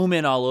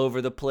zooming all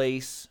over the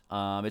place.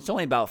 It's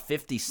only about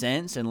 50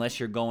 cents unless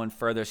you're going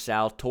further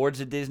south towards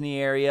the Disney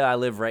area. I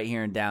live right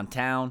here in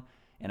downtown,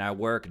 and I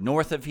work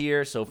north of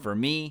here. So for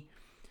me,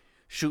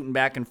 shooting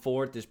back and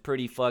forth is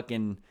pretty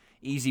fucking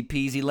easy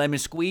peasy lemon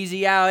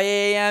squeezy out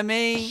here, I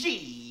mean.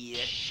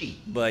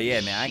 But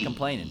yeah, man, I ain't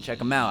complaining. Check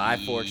them out.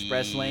 I-4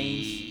 express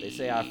lanes. They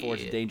say I-4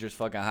 is a dangerous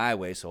fucking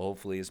highway, so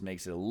hopefully this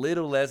makes it a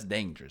little less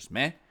dangerous,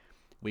 man.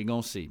 We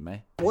gonna see,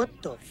 man. What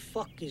the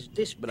fuck is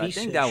this? But I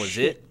think that was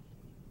it.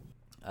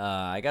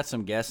 I got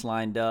some guests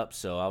lined up,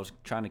 so I was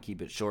trying to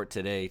keep it short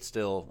today. It's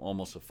still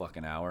almost a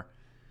fucking hour.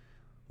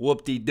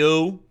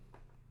 Whoop-de-doo.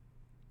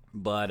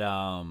 But,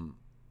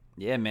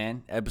 yeah,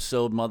 man.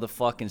 Episode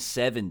motherfucking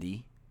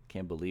 70.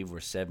 Can't believe we're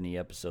 70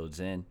 episodes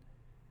in.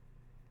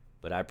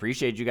 But I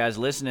appreciate you guys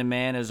listening,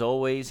 man. As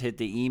always, hit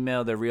the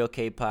email,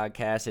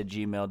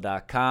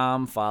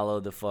 therealkpodcast@gmail.com. Follow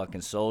the fucking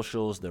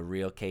socials, The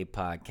Real K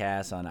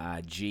Podcast on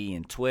IG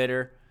and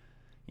Twitter.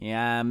 Yeah, you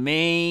know I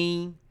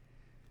mean.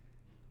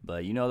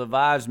 But you know the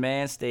vibes,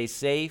 man. Stay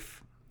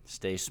safe,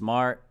 stay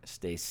smart,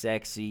 stay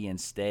sexy, and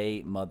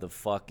stay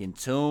motherfucking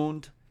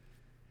tuned.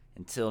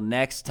 Until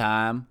next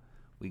time,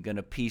 we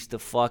gonna piece the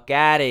fuck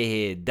out of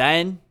here.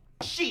 Done?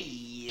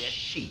 She.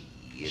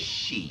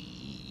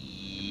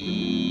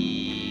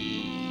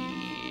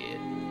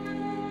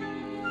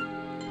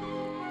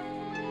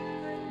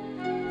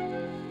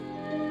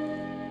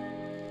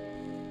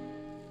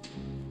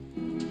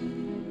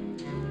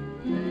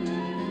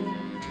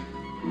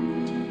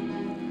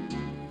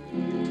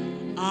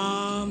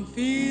 I'm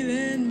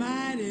feeling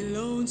mighty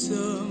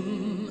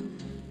lonesome,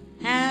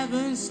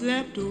 haven't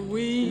slept a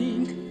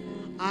wink.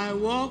 I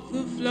walk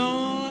the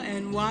floor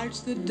and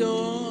watch the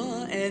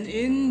door, and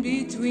in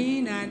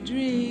between I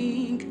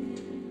drink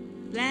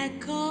black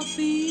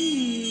coffee.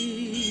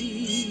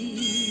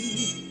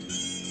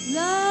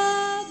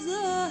 Love's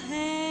a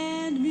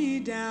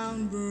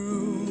hand-me-down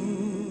broom.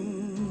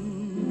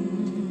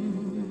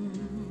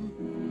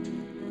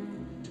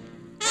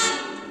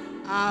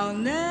 I'll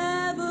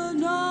never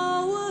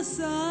know a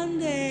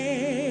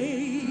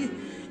Sunday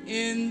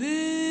in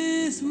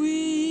this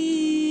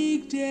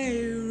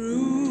weekday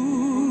room.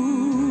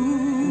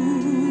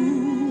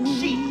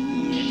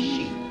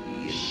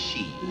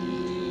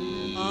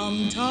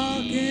 I'm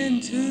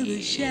talking to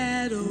the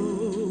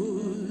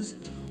shadows,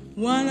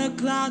 1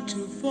 o'clock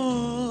to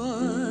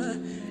 4,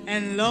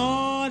 and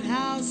Lord,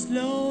 how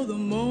slow the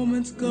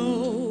moments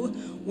go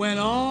when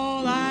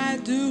all I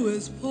do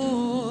is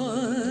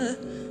pour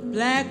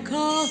black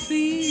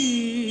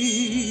coffee.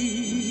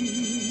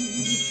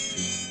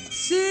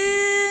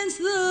 Since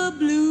the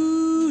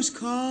blues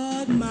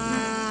caught my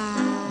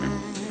eye,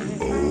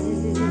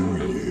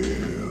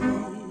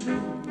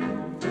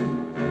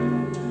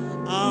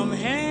 I'm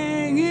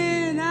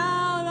hanging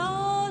out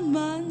on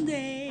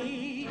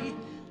Monday,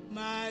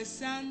 my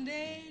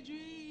Sunday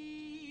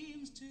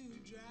dreams to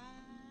dry.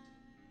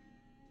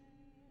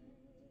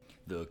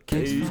 The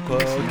Cave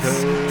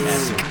Podcast.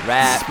 That's a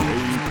wrap.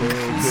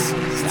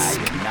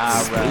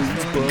 Sayonara.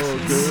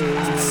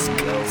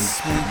 Adios.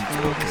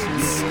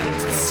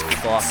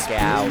 Fuck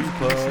out.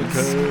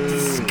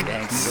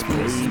 Thanks for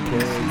listening.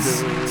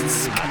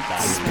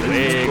 Hasta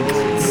luego.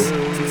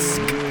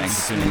 Thanks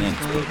for tuning in.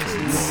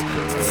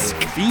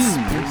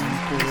 Fiends.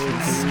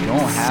 You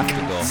don't have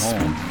to go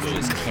home. You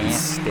just can't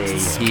stay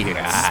here,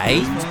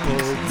 alright?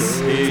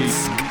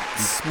 Peace.